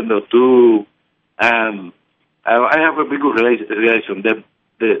 the 702. I have a big relation.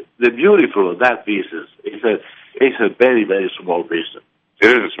 The beautiful of that business is a very, very small business. It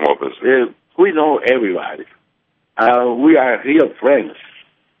is a small business. We know everybody. We are real friends.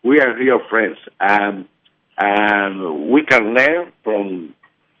 And we can learn from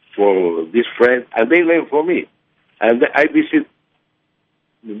this friend, and they learn from me. And I visit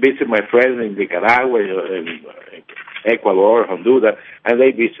my friends in Nicaragua, in Ecuador, Honduras, and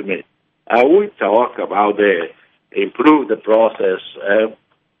they visit me. We talk about improve the process,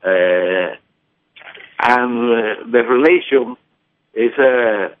 and the relation is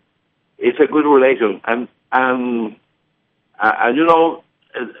a good relation, and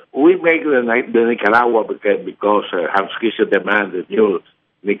we make the Nicaragua because Hans Kisser demanded new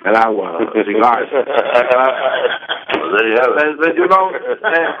Nicaragua cigars.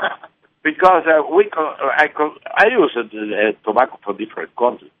 Because I use tobacco for different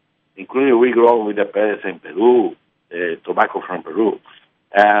countries, including we grow with the Perez in Peru, tobacco from Peru.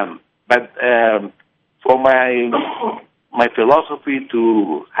 But for my philosophy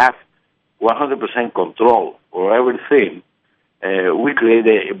to have 100% control over everything, we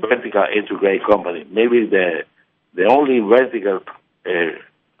created a vertical integrated company. Maybe the only vertical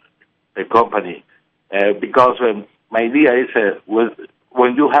company, because my idea is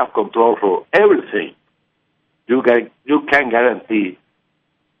when you have control for everything, you can guarantee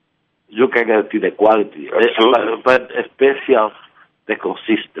the quality, but especially the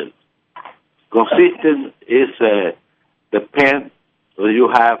consistent. Consistent is depend whether you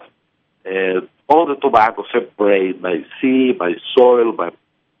have all the tobacco separate by seed, by soil, by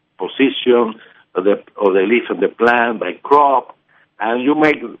position of the leaf of the plant, by crop, and you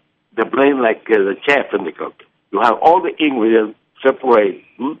make the blend like the chef in the cook. You have all the ingredients separate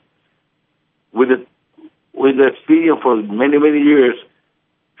with the experience for many years.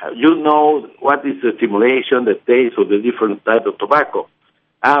 You know what is the stimulation, the taste of the different type of tobacco.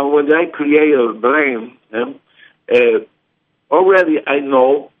 And when I create a blend, already I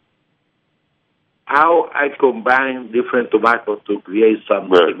know how I combine different tobacco to create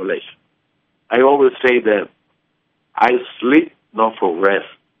some stimulation. I always say that I sleep not for rest.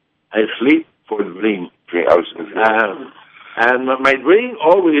 I sleep for dream. And my dream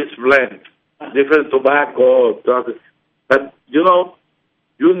always blend different tobacco, but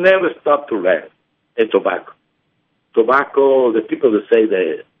you never stop to learn in tobacco. Tobacco, the people that say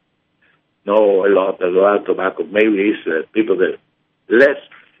they know a lot about tobacco, maybe it's people that less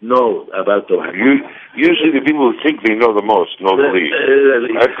know about tobacco. Usually the people who think they know the most know the least.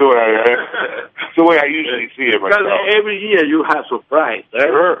 That's the way I usually see it myself. Because every year you have surprise, right?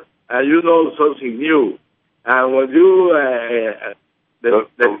 Sure. And you know something new. And when you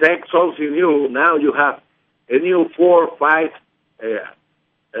detect something new, now you have a new 4 or 5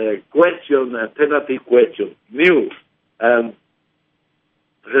 question, alternative question, new. And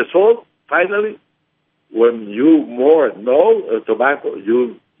result, finally, when you more know tobacco,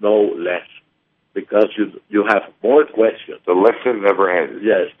 you know less. Because you have more questions. The lesson never ends.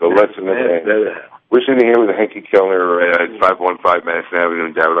 Yes. The lesson never ends. We're sitting here with Henke Kellner at 515 Madison Avenue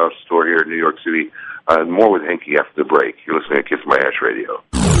in Davidoff's store here in New York City. More with Henke after the break. You're listening to Kiss My Ash Radio.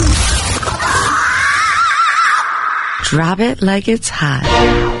 Drop it like it's hot.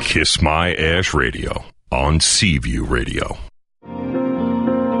 Kiss My Ash Radio on Seaview Radio.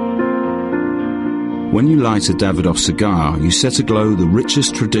 When you light a Davidoff cigar, you set aglow the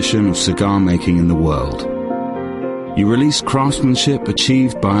richest tradition of cigar making in the world. You release craftsmanship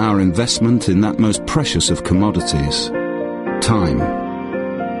achieved by our investment in that most precious of commodities, time.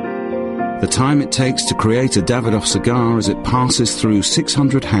 The time it takes to create a Davidoff cigar as it passes through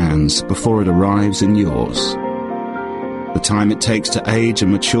 600 hands before it arrives in yours. The time it takes to age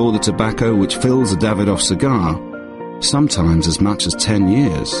and mature the tobacco which fills a Davidoff cigar, sometimes as much as 10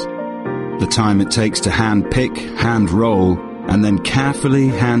 years. The time it takes to hand-pick, hand-roll, and then carefully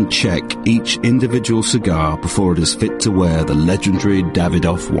hand-check each individual cigar before it is fit to wear the legendary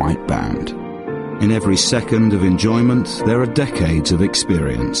Davidoff white band. In every second of enjoyment, there are decades of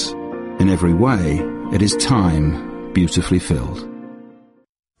experience. In every way, it is time beautifully filled.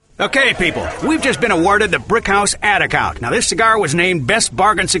 Okay, people, we've just been awarded the Brickhouse Ad Account. Now, this cigar was named Best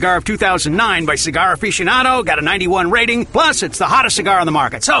Bargain Cigar of 2009 by Cigar Aficionado, got a 91 rating, plus it's the hottest cigar on the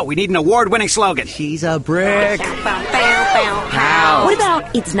market. So, we need an award-winning slogan. She's a brick. How? What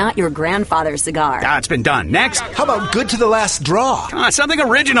about it's not your grandfather's cigar? It's been done. Next. How about good to the last draw? Something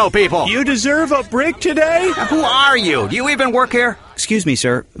original, people. You deserve a brick today? Who are you? Do you even work here? Excuse me,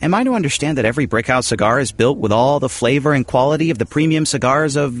 sir. Am I to understand that every Brickhouse cigar is built with all the flavor and quality of the premium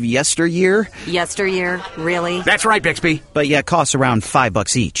cigars of yesteryear? Yesteryear? Really? That's right, Bixby. But yet costs around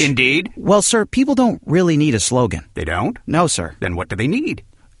 $5 each. Indeed. Well, sir, people don't really need a slogan. They don't? No, sir. Then what do they need?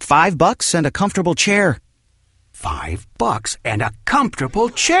 $5 and a comfortable chair. $5 and a comfortable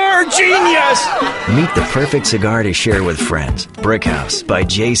chair. Genius! Meet the perfect cigar to share with friends. Brickhouse by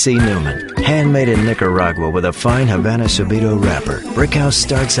J.C. Newman. Handmade in Nicaragua with a fine Havana Subito wrapper. Brickhouse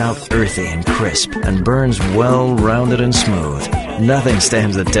starts out earthy and crisp and burns well-rounded and smooth. Nothing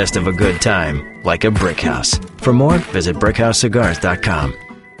stands the test of a good time like a Brickhouse. For more, visit BrickhouseCigars.com.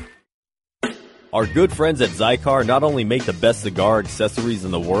 Our good friends at Zycar not only make the best cigar accessories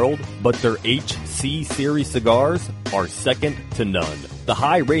in the world, but their H HC Series cigars are second to none. The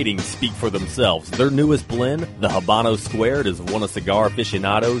high ratings speak for themselves. Their newest blend, the Habano Squared, is one of Cigar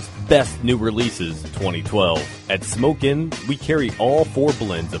Aficionado's best new releases 2012. At Smoke Inn, we carry all 4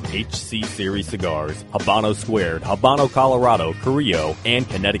 blends of HC Series cigars: Habano Squared, Habano Colorado, Carrillo, and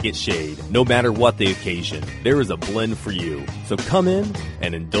Connecticut Shade. No matter what the occasion, there is a blend for you. So come in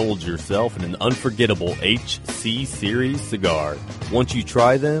and indulge yourself in an unforgettable HC Series cigar. Once you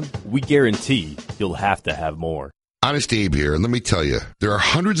try them, we guarantee you'll have to have more. Honest Abe here, and let me tell you, there are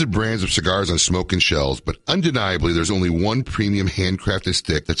hundreds of brands of cigars on smoking shelves, but undeniably there's only one premium handcrafted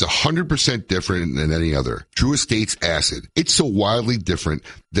stick that's 100% different than any other. Drew Estates Acid. It's so wildly different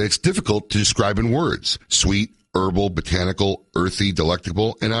that it's difficult to describe in words. Sweet, herbal, botanical, earthy,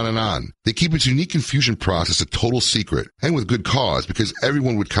 delectable, and on and on. They keep its unique infusion process a total secret, and with good cause, because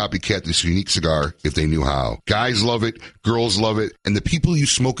everyone would copycat this unique cigar if they knew how. Guys love it, girls love it, and the people you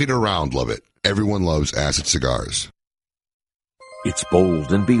smoke it around love it. Everyone loves Acid cigars. It's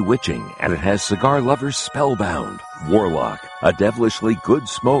bold and bewitching, and it has cigar lovers spellbound. Warlock, a devilishly good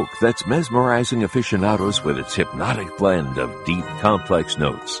smoke that's mesmerizing aficionados with its hypnotic blend of deep, complex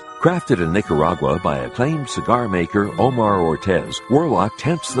notes. Crafted in Nicaragua by acclaimed cigar maker Omar Ortez, Warlock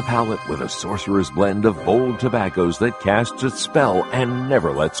tempts the palate with a sorcerer's blend of bold tobaccos that casts its spell and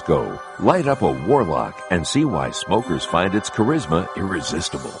never lets go. Light up a Warlock and see why smokers find its charisma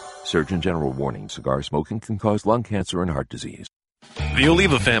irresistible. Surgeon General warning: cigar smoking can cause lung cancer and heart disease. The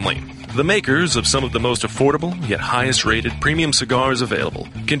Oliva family, the makers of some of the most affordable yet highest rated premium cigars available,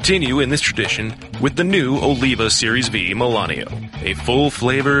 continue in this tradition with the new Oliva Series V Melanio, a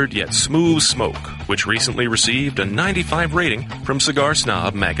full-flavored yet smooth smoke, which recently received a 95 rating from Cigar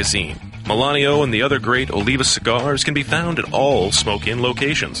Snob magazine. Melanio and the other great Oliva cigars can be found at all Smoke Inn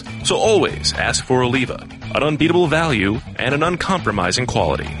locations, so always ask for Oliva, an unbeatable value and an uncompromising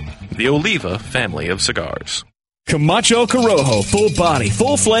quality. The Oliva family of cigars. Camacho Corojo, full body,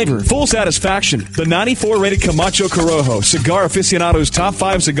 full flavor, full satisfaction. The 94 rated Camacho Corojo, Cigar Aficionado's top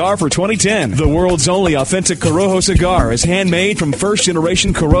 5 cigar for 2010. The world's only authentic Corojo cigar is handmade from first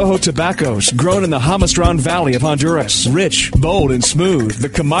generation Corojo tobaccos, grown in the Jamastran Valley of Honduras. Rich, bold, and smooth, the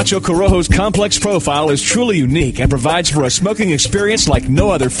Camacho Corojo's complex profile is truly unique and provides for a smoking experience like no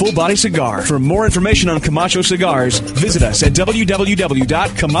other full body cigar. For more information on Camacho cigars, visit us at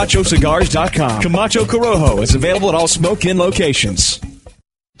www.camachocigars.com. Camacho Corojo is available at all Smoke Inn locations.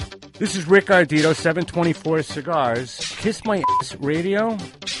 This is Rick Ardito, 724 Cigars. Kiss My Ass Radio?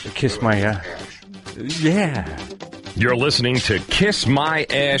 Kiss My Ass. Yeah. You're listening to Kiss My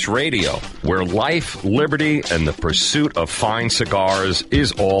Ash Radio, where life, liberty, and the pursuit of fine cigars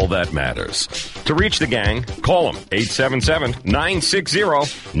is all that matters. To reach the gang, call them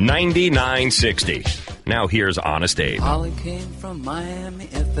 877-960-9960. Now here's Honest Abe. Holly came from Miami,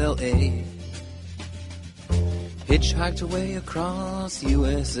 FLA. Hitchhiked her way across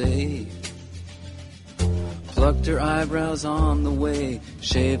USA. Plucked her eyebrows on the way.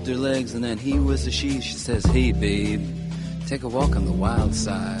 Shaved her legs and then he was a she. She says, hey babe, take a walk on the wild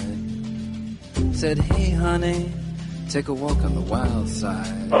side. Said, hey honey, take a walk on the wild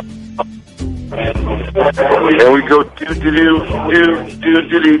side. And we go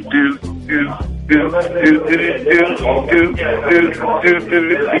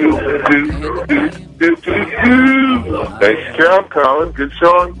Nice job, Colin. Good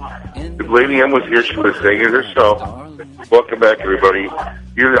song. If Lady M was here, she was singing herself. Welcome back, everybody.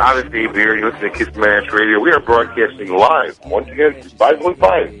 You're Honest Abe here. You're listening to Kiss My Ash Radio. We are broadcasting live, once again,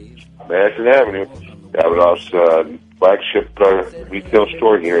 515 Madison Avenue, Davidoff's flagship retail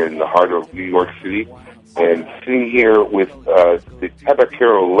store here in the heart of New York City. And sitting here with the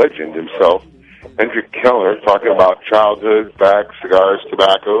Tabacero legend himself, Hendrik Kellner, talking about childhood, back, cigars,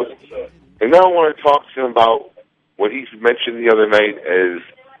 tobaccos. And now I want to talk to him about what he mentioned the other night as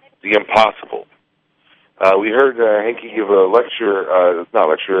the impossible. We heard Henke give a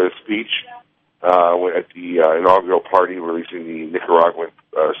speech at the inaugural party releasing the Nicaraguan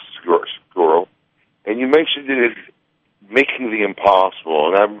Seguro. And you mentioned it as making the impossible.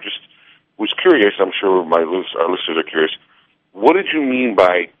 And I'm just was curious, I'm sure our listeners are curious, what did you mean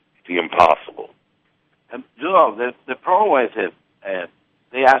by the impossible? The problem is that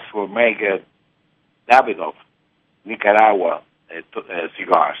they asked for Davidoff, Nicaragua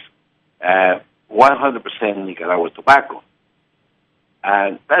cigars, 100% Nicaragua tobacco.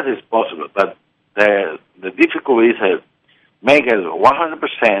 And that is possible, but the difficulty is that make it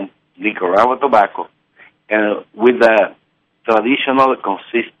 100% Nicaragua tobacco and with the traditional,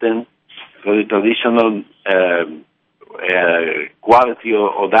 consistent, traditional quality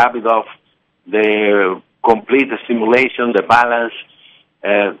of Davidoff, the complete stimulation, the balance,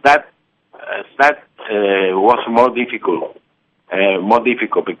 that that was more difficult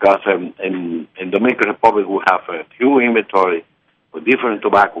because in Dominican Republic we have a huge inventory with different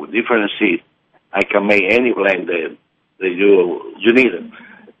tobacco, with different seeds. I can make any blend that you need.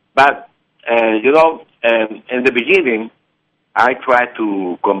 But, in the beginning, I tried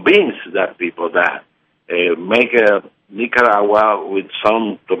to convince that people that make Nicaragua with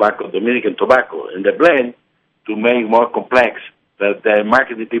some tobacco, Dominican tobacco, in the blend to make more complex. But the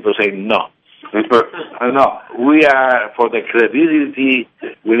marketing people say no. No, we are, for the credibility,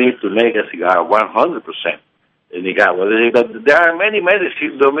 we need to make a cigar 100% in Nicaragua. There are many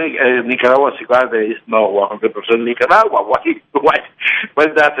Nicaragua cigars that is not 100% Nicaragua. Why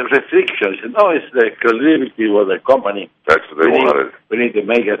that's a restriction? No, it's the credibility of the company. That's what they wanted. We need to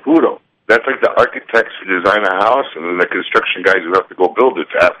make it puro. That's like the architects who design a house and then the construction guys who have to go build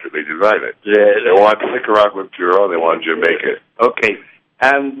it after they design it. Yeah, they want Nicaragua puro, they want Jamaica. Okay.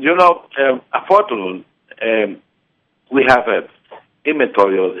 And, unfortunately, we have an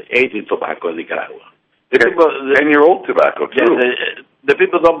inventory of aging tobacco in Nicaragua. And your old tobacco, too. Yeah, the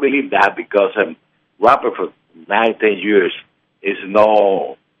people don't believe that because wrapper for 9-10 years is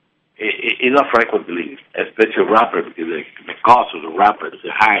not frequently, especially wrapper, because the cost of the wrapper is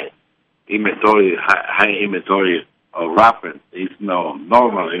high inventory of wrapper is not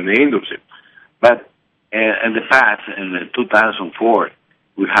normal in the industry. But in the past, in 2004,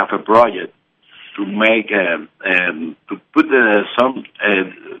 we have a project to make to put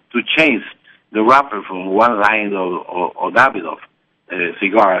to change the wrapper from one line of Davidoff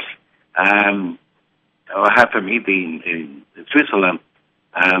cigars. I have a meeting in Switzerland,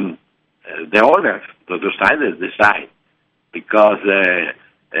 and the owners decide because the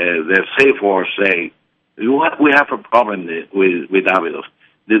safe force say we have a problem with Davidoff.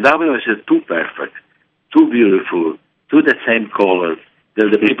 The Davidoff is too perfect, too beautiful, too the same color.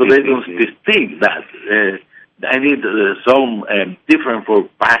 The people they don't think that. I need some different for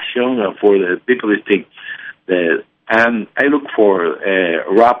passion and for the people to think. And I look for a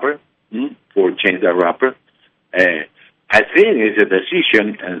wrapper for change the wrapper. I think it's a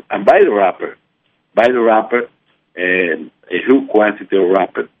decision and buy the wrapper, a huge quantity of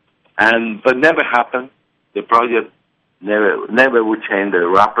wrapper, but never happened. The project never would change the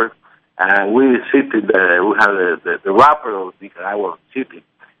wrapper. And we have the wrapper of Nicaragua City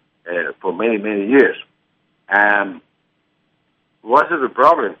for many years. What is the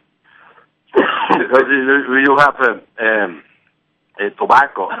problem? Because you have a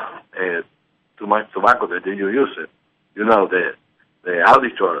tobacco, too much tobacco that you use it. The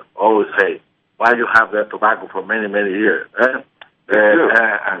auditor always say, "Why you have that tobacco for many years?" And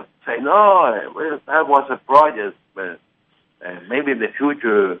say, "No, that was a project, but maybe in the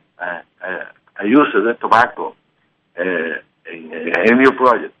future I use the tobacco in a new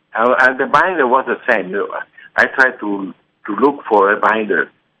project." And the binder was the same. I tried to look for a binder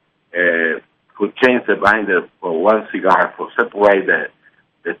who changed the binder for one cigar for separate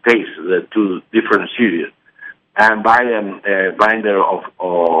the taste, the two different series, and buy a binder of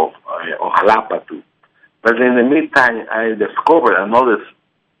Jalapa too. But in the meantime, I discovered another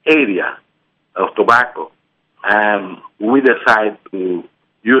area of tobacco, and we decided to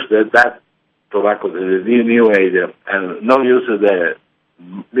use that tobacco, the new area, and not use the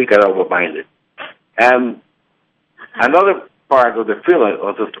Nicaragua binder. And another part of the filling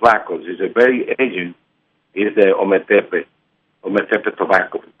of the tobaccos is a very aging, is the Ometepe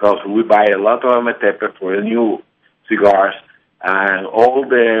tobacco, because we buy a lot of Ometepe for the new cigars, and all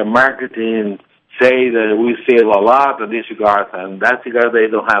the marketing say that we sell a lot of these cigars, and that cigar they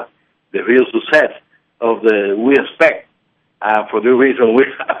don't have the real success of we expect. For the reason we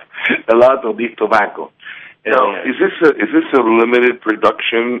have a lot of this tobacco. Now, is this a limited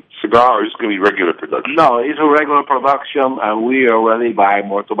production cigar, or is it going to be regular production? No, it's a regular production, and we already buy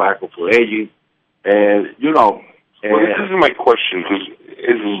more tobacco for aging. Well, this is my question, because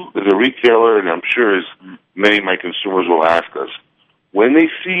as a retailer, and I'm sure as many of my consumers will ask us, when they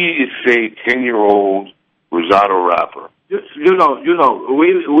see, say, 10-year-old Rosado wrapper.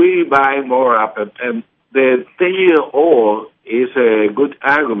 We buy more wrapper, and the 10-year-old is a good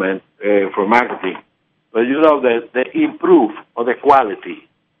argument for marketing. But the improve of the quality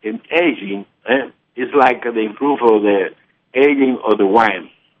in aging is like the improve of the aging of the wine.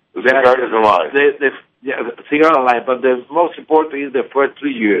 The cigar is alive. The cigar alive, but the most important is the first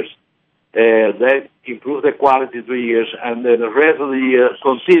 3 years. They improve the quality 3 years, and then the rest of the years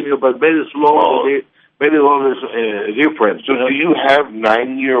continue, but very slow. Very always different. So do you have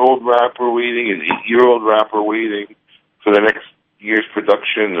 9-year-old wrapper waiting and 8-year-old wrapper waiting for the next year's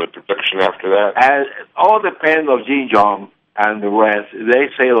production or production after that? And all depends on Jin Jong and the rest. They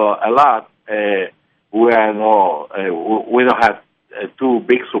sell a lot, we are no, we don't have too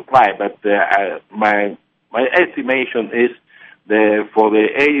big supply, but my estimation is that for the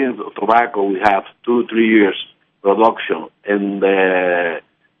aging tobacco we have 2-3 years production, and the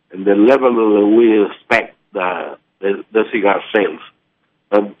level that we expect the cigar sales.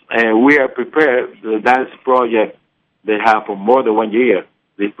 But we are prepared. That's project they have for more than 1 year.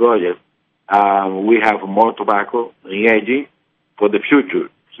 This project, we have more tobacco in aging for the future.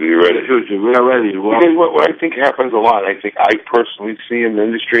 So you're ready. We are ready. Because what I think happens a lot, I personally see in the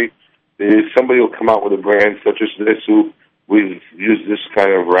industry, is somebody will come out with a brand such as this, who we've used this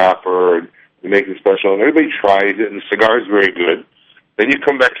kind of wrapper and we make it special, and everybody tries it, and the cigar is very good. Then you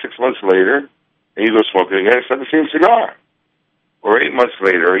come back 6 months later, and you go smoke it again, it's not the same cigar. Or 8 months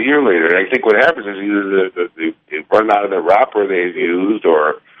later, or a year later. And I think what happens is either they run out of the wrapper they've used,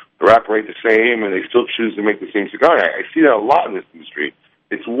 or the wrapper ain't the same, and they still choose to make the same cigar. I see that a lot in this industry.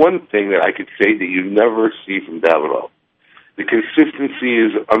 It's one thing that I could say that you never see from Davidoff. The consistency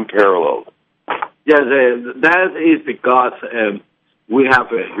is unparalleled. Yes, that is because we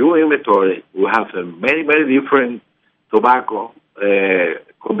have a huge inventory. We have many, many different tobacco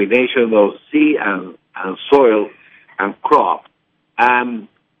combination of seed and soil and crop. And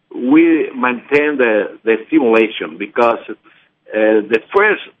we maintain the stimulation because the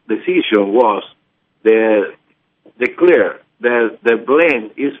first decision was the clear that the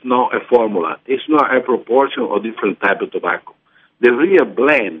blend is not a formula. It's not a proportion of different type of tobacco. The real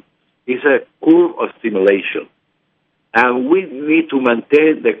blend is a curve of stimulation. And we need to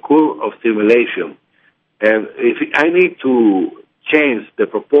maintain the curve of stimulation. And if I need to change the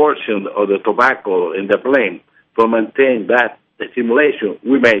proportion of the tobacco in the blend to maintain that stimulation,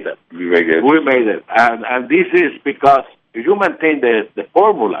 we made it. We made it. And this is because if you maintain the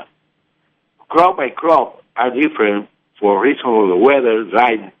formula, crop by crop are different for reason of the weather,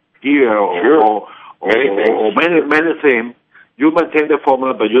 dry year, or many things. You maintain the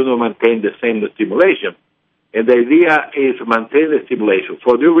formula, but you don't maintain the same stimulation. And the idea is to maintain the stimulation.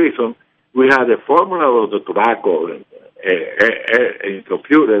 For this reason, we have the formula of the tobacco and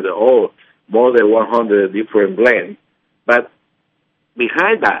computed all more than 100 different blends. But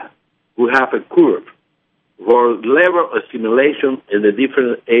behind that, we have a curve for level of stimulation in the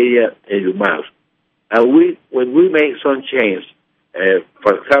different area in your mouth. And when we make some change,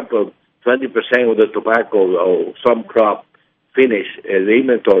 for example, 20% of the tobacco or some crop finish the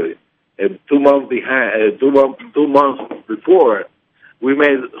inventory, 2 months behind, 2 months before, we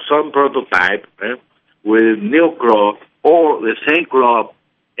made some prototype with new crop or the same crop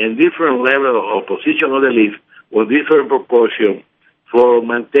in different level of position of the leaf with different proportion for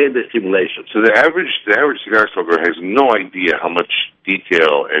maintain the stimulation. So the average cigar smoker has no idea how much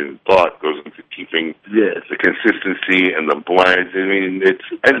detail and thought goes into keeping the consistency and the blends. I mean, it's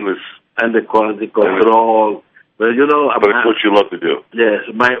endless. And the quality control. But but it's what you love to do. Yes,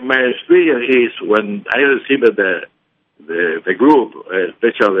 my experience is when I received the group,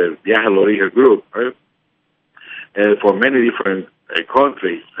 especially the Viaje al Origen group, for many different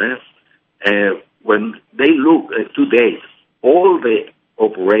countries, when they look at 2 days, all the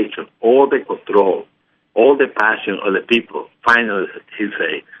operation, all the control, all the passion of the people, finally, he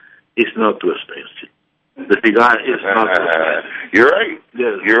say, it's not too expensive. The cigar is not too expensive. You're right.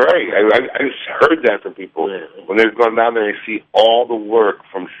 Yes. You're right. I've heard that from people. When they've gone down there and see all the work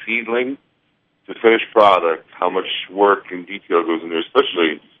from seedling to finished product, how much work and detail goes in there,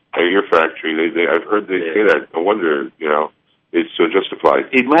 especially at your factory. I've heard they say that. No wonder, it's so justified.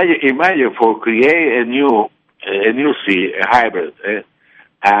 Imagine for create a new seed, a hybrid,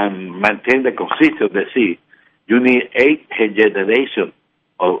 and maintain the consistency of the seed, you need 8 generations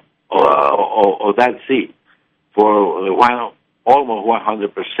of that seed for almost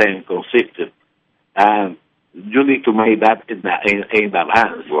 100% consistent, and you need to make that in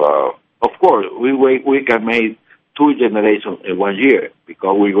advance. Wow! Of course, we can make 2 generations in 1 year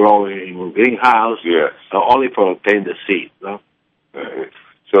because we grow in a greenhouse. Yes. Only for obtain the seed. No?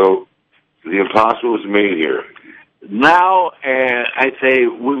 So the impossible is made here. Now, I say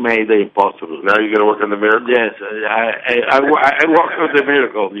we made the impossible. Now you're going to work on the miracle? Yes, I work on the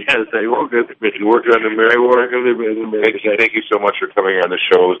miracle. Yes, I work on the miracle. You work on the miracle? I work on the miracle. Thank you so much for coming on the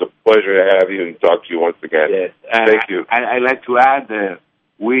show. It was a pleasure to have you and talk to you once again. Yes. Thank you. I'd like to add that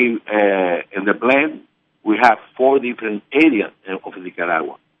we, in the blend, we have 4 different areas of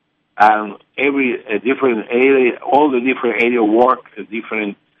Nicaragua. And every different area, all the different areas work in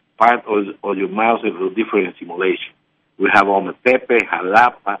different part of your mouth with different stimulation. We have Ometepe,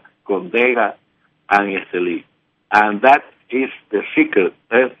 Jalapa, Condega, and Estelí. And that is the secret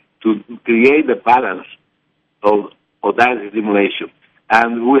to create the balance of that stimulation.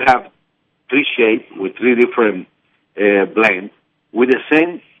 And we have three shades with three different blends with the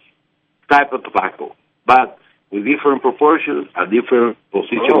same type of tobacco, but with different proportions, a different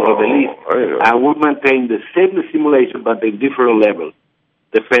position of the leaf. I would maintain the same stimulation, but in different levels.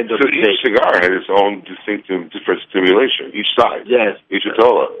 Depends on So the each shape. cigar had its own distinctive, different stimulation, each side. Yes. Each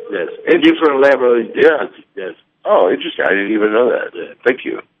Atolla. Yes. In different levels. Yeah. Yes. Oh, interesting. I didn't even know that. Yeah. Thank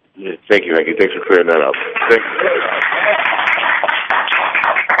you. Yes. Thank you, Hanky. Thanks for clearing that up. Thank you.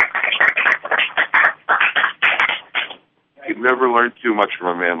 You've never learned too much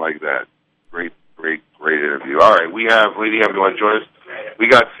from a man like that. Great interview. All right, we have Lady M. You want to join us? We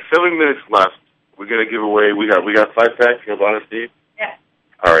got 7 minutes left. We're going to give away. We got 5-pack. You have on it, Steve? Yeah.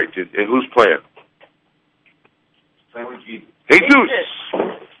 All right. And who's playing? Jesus.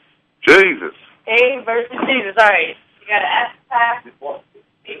 Jesus. A versus Jesus. All right. You got an S-pack,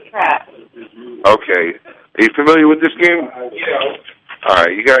 B-pack. Okay. Are you familiar with this game? Yeah. All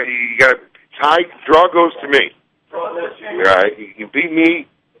right. You got tie. Draw goes to me. All right. You beat me.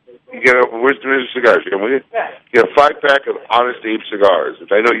 You get where's the cigars? You get a 5-pack of Honest Abe cigars,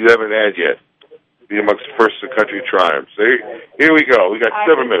 which I know you haven't had yet. Be amongst the first of the country triumphs. So here we go. We got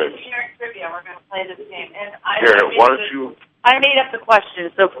 7 minutes. New York Trivia. We're going to play this game. And Why don't you? I made up the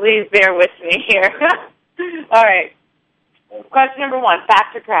question, so please bear with me here. All right. Question number 1,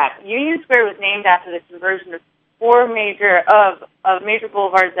 fact or crap. Union Square was named after the conversion of four major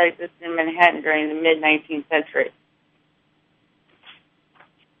boulevards that existed in Manhattan during the mid-19th century.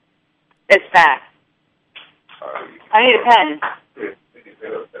 It's fact. I need a pen.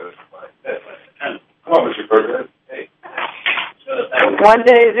 Come on, Mr. President. One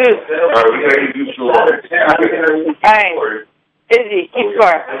day, Zeus. All right. Izzy, keep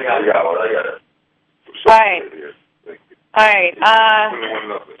score. I got it. All right.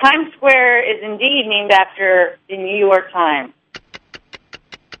 Times Square is indeed named after the New York Times.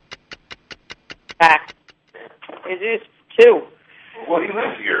 Fact. Zeus 2. Well, he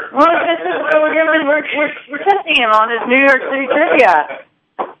lives here. Well, this is what we're testing him on his New York City trivia.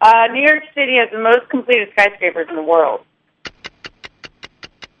 New York City has the most completed skyscrapers in the world.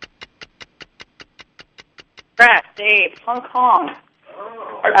 Crap, Dave, Hong Kong.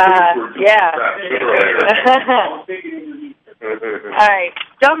 Yeah. All right.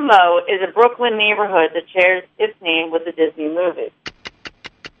 Dumbo is a Brooklyn neighborhood that shares its name with the Disney movie.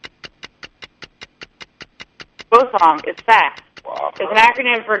 Bosong is fact. Wow. It's an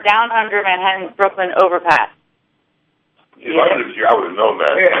acronym for Down Under Manhattan's Brooklyn Overpass. If I lived here, I would have known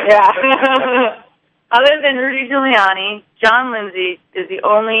that. Yeah. Other than Rudy Giuliani, John Lindsay is the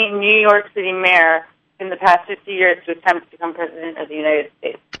only New York City mayor in the past 50 years to attempt to become president of the United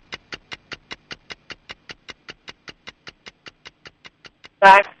States.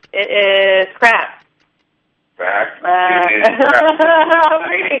 Fact, it is crap. Fact, it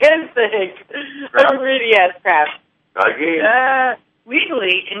is crap. Really, yes, crap.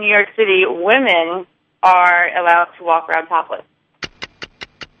 Legally, in New York City, women are allowed to walk around topless.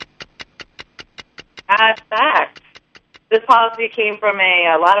 Fact. This policy came from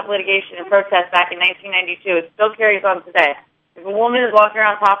a lot of litigation and protest back in 1992. It still carries on today. If a woman is walking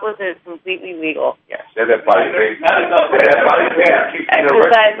around topless, it is completely legal. Yes. Say that body face.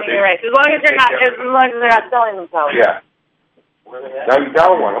 Exercising your rights. As long as they're not selling themselves. Yeah. Now you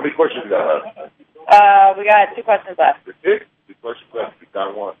down one. How many questions you got left? We got 2 questions left. That's it? 2 questions left. You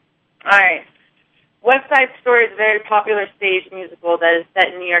down one. All right. West Side Story is a very popular stage musical that is set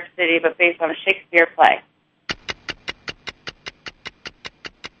in New York City, but based on a Shakespeare play.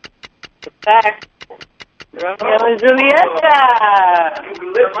 Fact. Romeo and Juliet.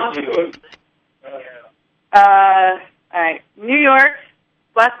 All right. New York.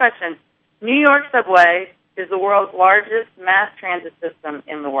 Last question. New York subway is the world's largest mass transit system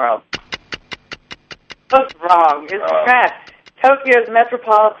in the world. Both wrong. It's correct. Tokyo's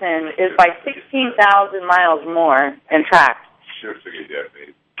metropolitan is by 16,000 miles more in tracks. Should have figured that,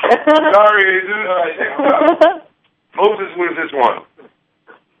 babe. Sorry, Jesus. Moses wins this one.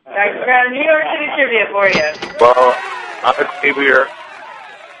 I got a New York City trivia for you. Well, I'm here.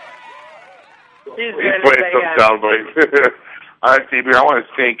 He's playing some soundbites. I'm Steve here. I want to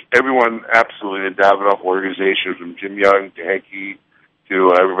thank everyone absolutely, the Davidoff organization, from Jim Young to Henke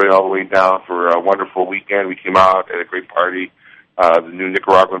to everybody all the way down for a wonderful weekend. We came out at a great party, the new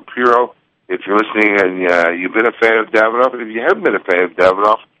Nicaraguan Puro. If you're listening and you've been a fan of Davidoff, and if you haven't been a fan of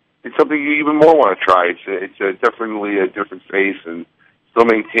Davidoff, it's something you even more want to try. It's definitely a different face and still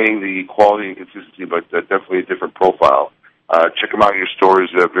maintaining the quality and consistency, but definitely a different profile. Check them out in your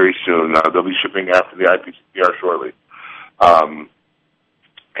stores very soon. They'll be shipping after the IPCPR shortly. And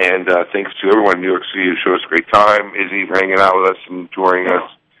thanks to everyone in New York City who showed us a great time. Izzy for hanging out with us and touring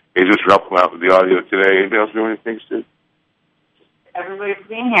us. Jesus for helping out with the audio today. Anybody else doing anything, Stu? Everybody for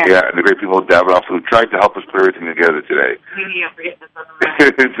being here. Yeah, and the great people at Davidoff who tried to help us put everything together today. Maybe I'll forget this other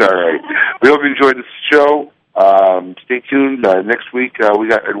It's all right. We hope you enjoyed this show. Stay tuned. Next week, we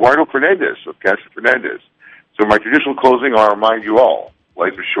got Eduardo Fernandez of Castro Fernandez. So my traditional closing, I'll remind you all,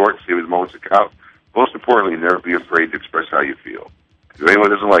 life is short, save as moments that count. Most importantly, never be afraid to express how you feel. If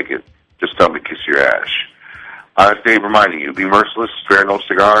anyone doesn't like it, just tell them to kiss your ash. Dave reminding you, be merciless, spare no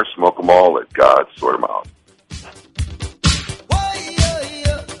cigars, smoke them all, let God sort them out.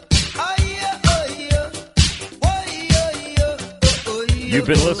 You've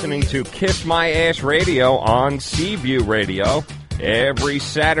been listening to Kiss My Ash Radio on Seaview Radio. Every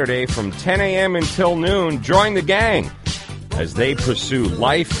Saturday from 10 a.m. until noon, join the gang as they pursue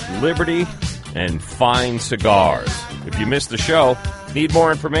life, liberty, and fine cigars. If you missed the show, need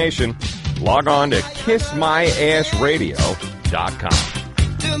more information, log on to kissmyashradio.com.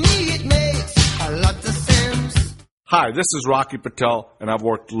 Hi, this is Rocky Patel, and I've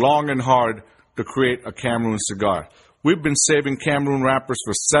worked long and hard to create a Cameroon cigar. We've been saving Cameroon wrappers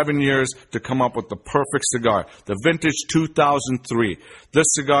for 7 years to come up with the perfect cigar, the Vintage 2003. This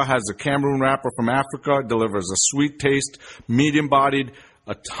cigar has a Cameroon wrapper from Africa, delivers a sweet taste, medium-bodied,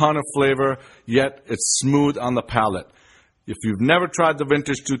 a ton of flavor, yet it's smooth on the palate. If you've never tried the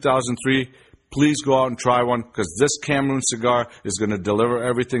Vintage 2003, please go out and try one, because this Cameroon cigar is going to deliver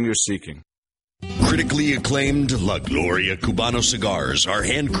everything you're seeking. Critically acclaimed La Gloria Cubano cigars are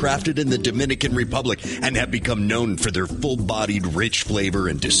handcrafted in the Dominican Republic and have become known for their full-bodied, rich flavor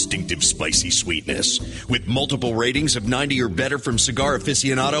and distinctive spicy sweetness. With multiple ratings of 90 or better from Cigar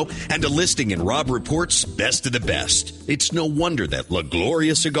Aficionado and a listing in Rob Report's Best of the Best, it's no wonder that La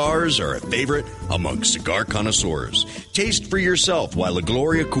Gloria cigars are a favorite among cigar connoisseurs. Taste for yourself why La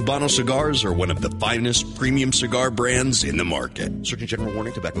Gloria Cubano cigars are one of the finest premium cigar brands in the market. Certain general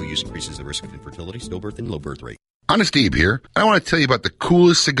warning, tobacco use increases the risk of infertility, stillbirth, and low birth rate. Honest Abe here. I want to tell you about the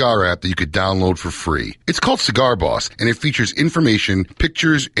coolest cigar app that you could download for free. It's called Cigar Boss, and it features information,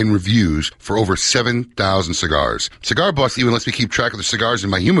 pictures, and reviews for over 7,000 cigars. Cigar Boss even lets me keep track of the cigars in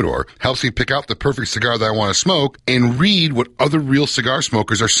my humidor, helps me pick out the perfect cigar that I want to smoke, and read what other real cigar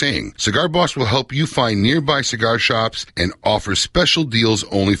smokers are saying. Cigar Boss will help you find nearby cigar shops and offers special deals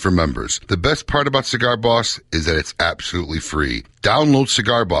only for members. The best part about Cigar Boss is that it's absolutely free. Download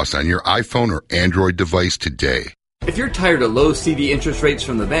Cigar Boss on your iPhone or Android device today. If you're tired of low CD interest rates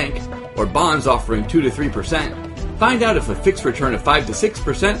from the bank or bonds offering 2 to 3%, find out if a fixed return of 5 to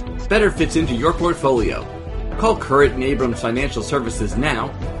 6% better fits into your portfolio. Call Current and Abrams Financial Services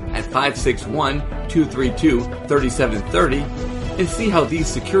now at 561-232-3730 and see how these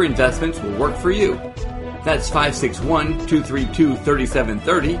secure investments will work for you. That's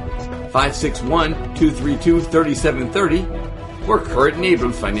 561-232-3730, 561-232-3730, or Current and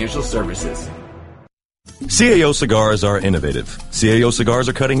Abrams Financial Services. CAO cigars are innovative. CAO cigars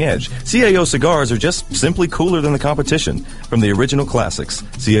are cutting edge. CAO cigars are just simply cooler than the competition. From the original classics,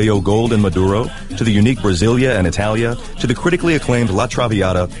 CAO Gold and Maduro, to the unique Brasilia and Italia, to the critically acclaimed La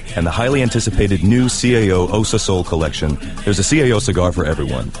Traviata, and the highly anticipated new CAO Osa Sol collection, there's a CAO cigar for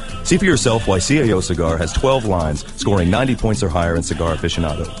everyone. See for yourself why CAO Cigar has 12 lines, scoring 90 points or higher in Cigar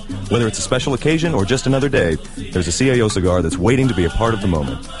Aficionado. Whether it's a special occasion or just another day, there's a CAO cigar that's waiting to be a part of the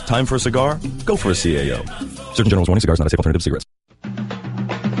moment. Time for a cigar? Go for a CAO. Surgeon General's warning: cigars not a safe alternative to cigarettes.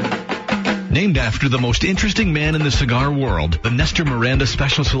 Named after the most interesting man in the cigar world, the Nestor Miranda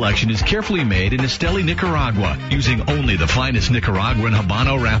Special Selection is carefully made in Esteli, Nicaragua, using only the finest Nicaraguan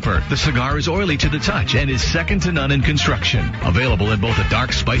Habano wrapper. The cigar is oily to the touch and is second to none in construction. Available in both a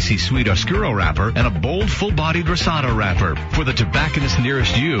dark, spicy, sweet Oscuro wrapper and a bold, full-bodied Rosado wrapper. For the tobacconist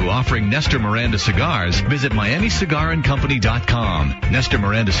nearest you offering Nestor Miranda cigars, visit MiamiCigarAndCompany.com. Nestor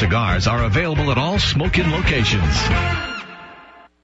Miranda cigars are available at all smoke-in locations.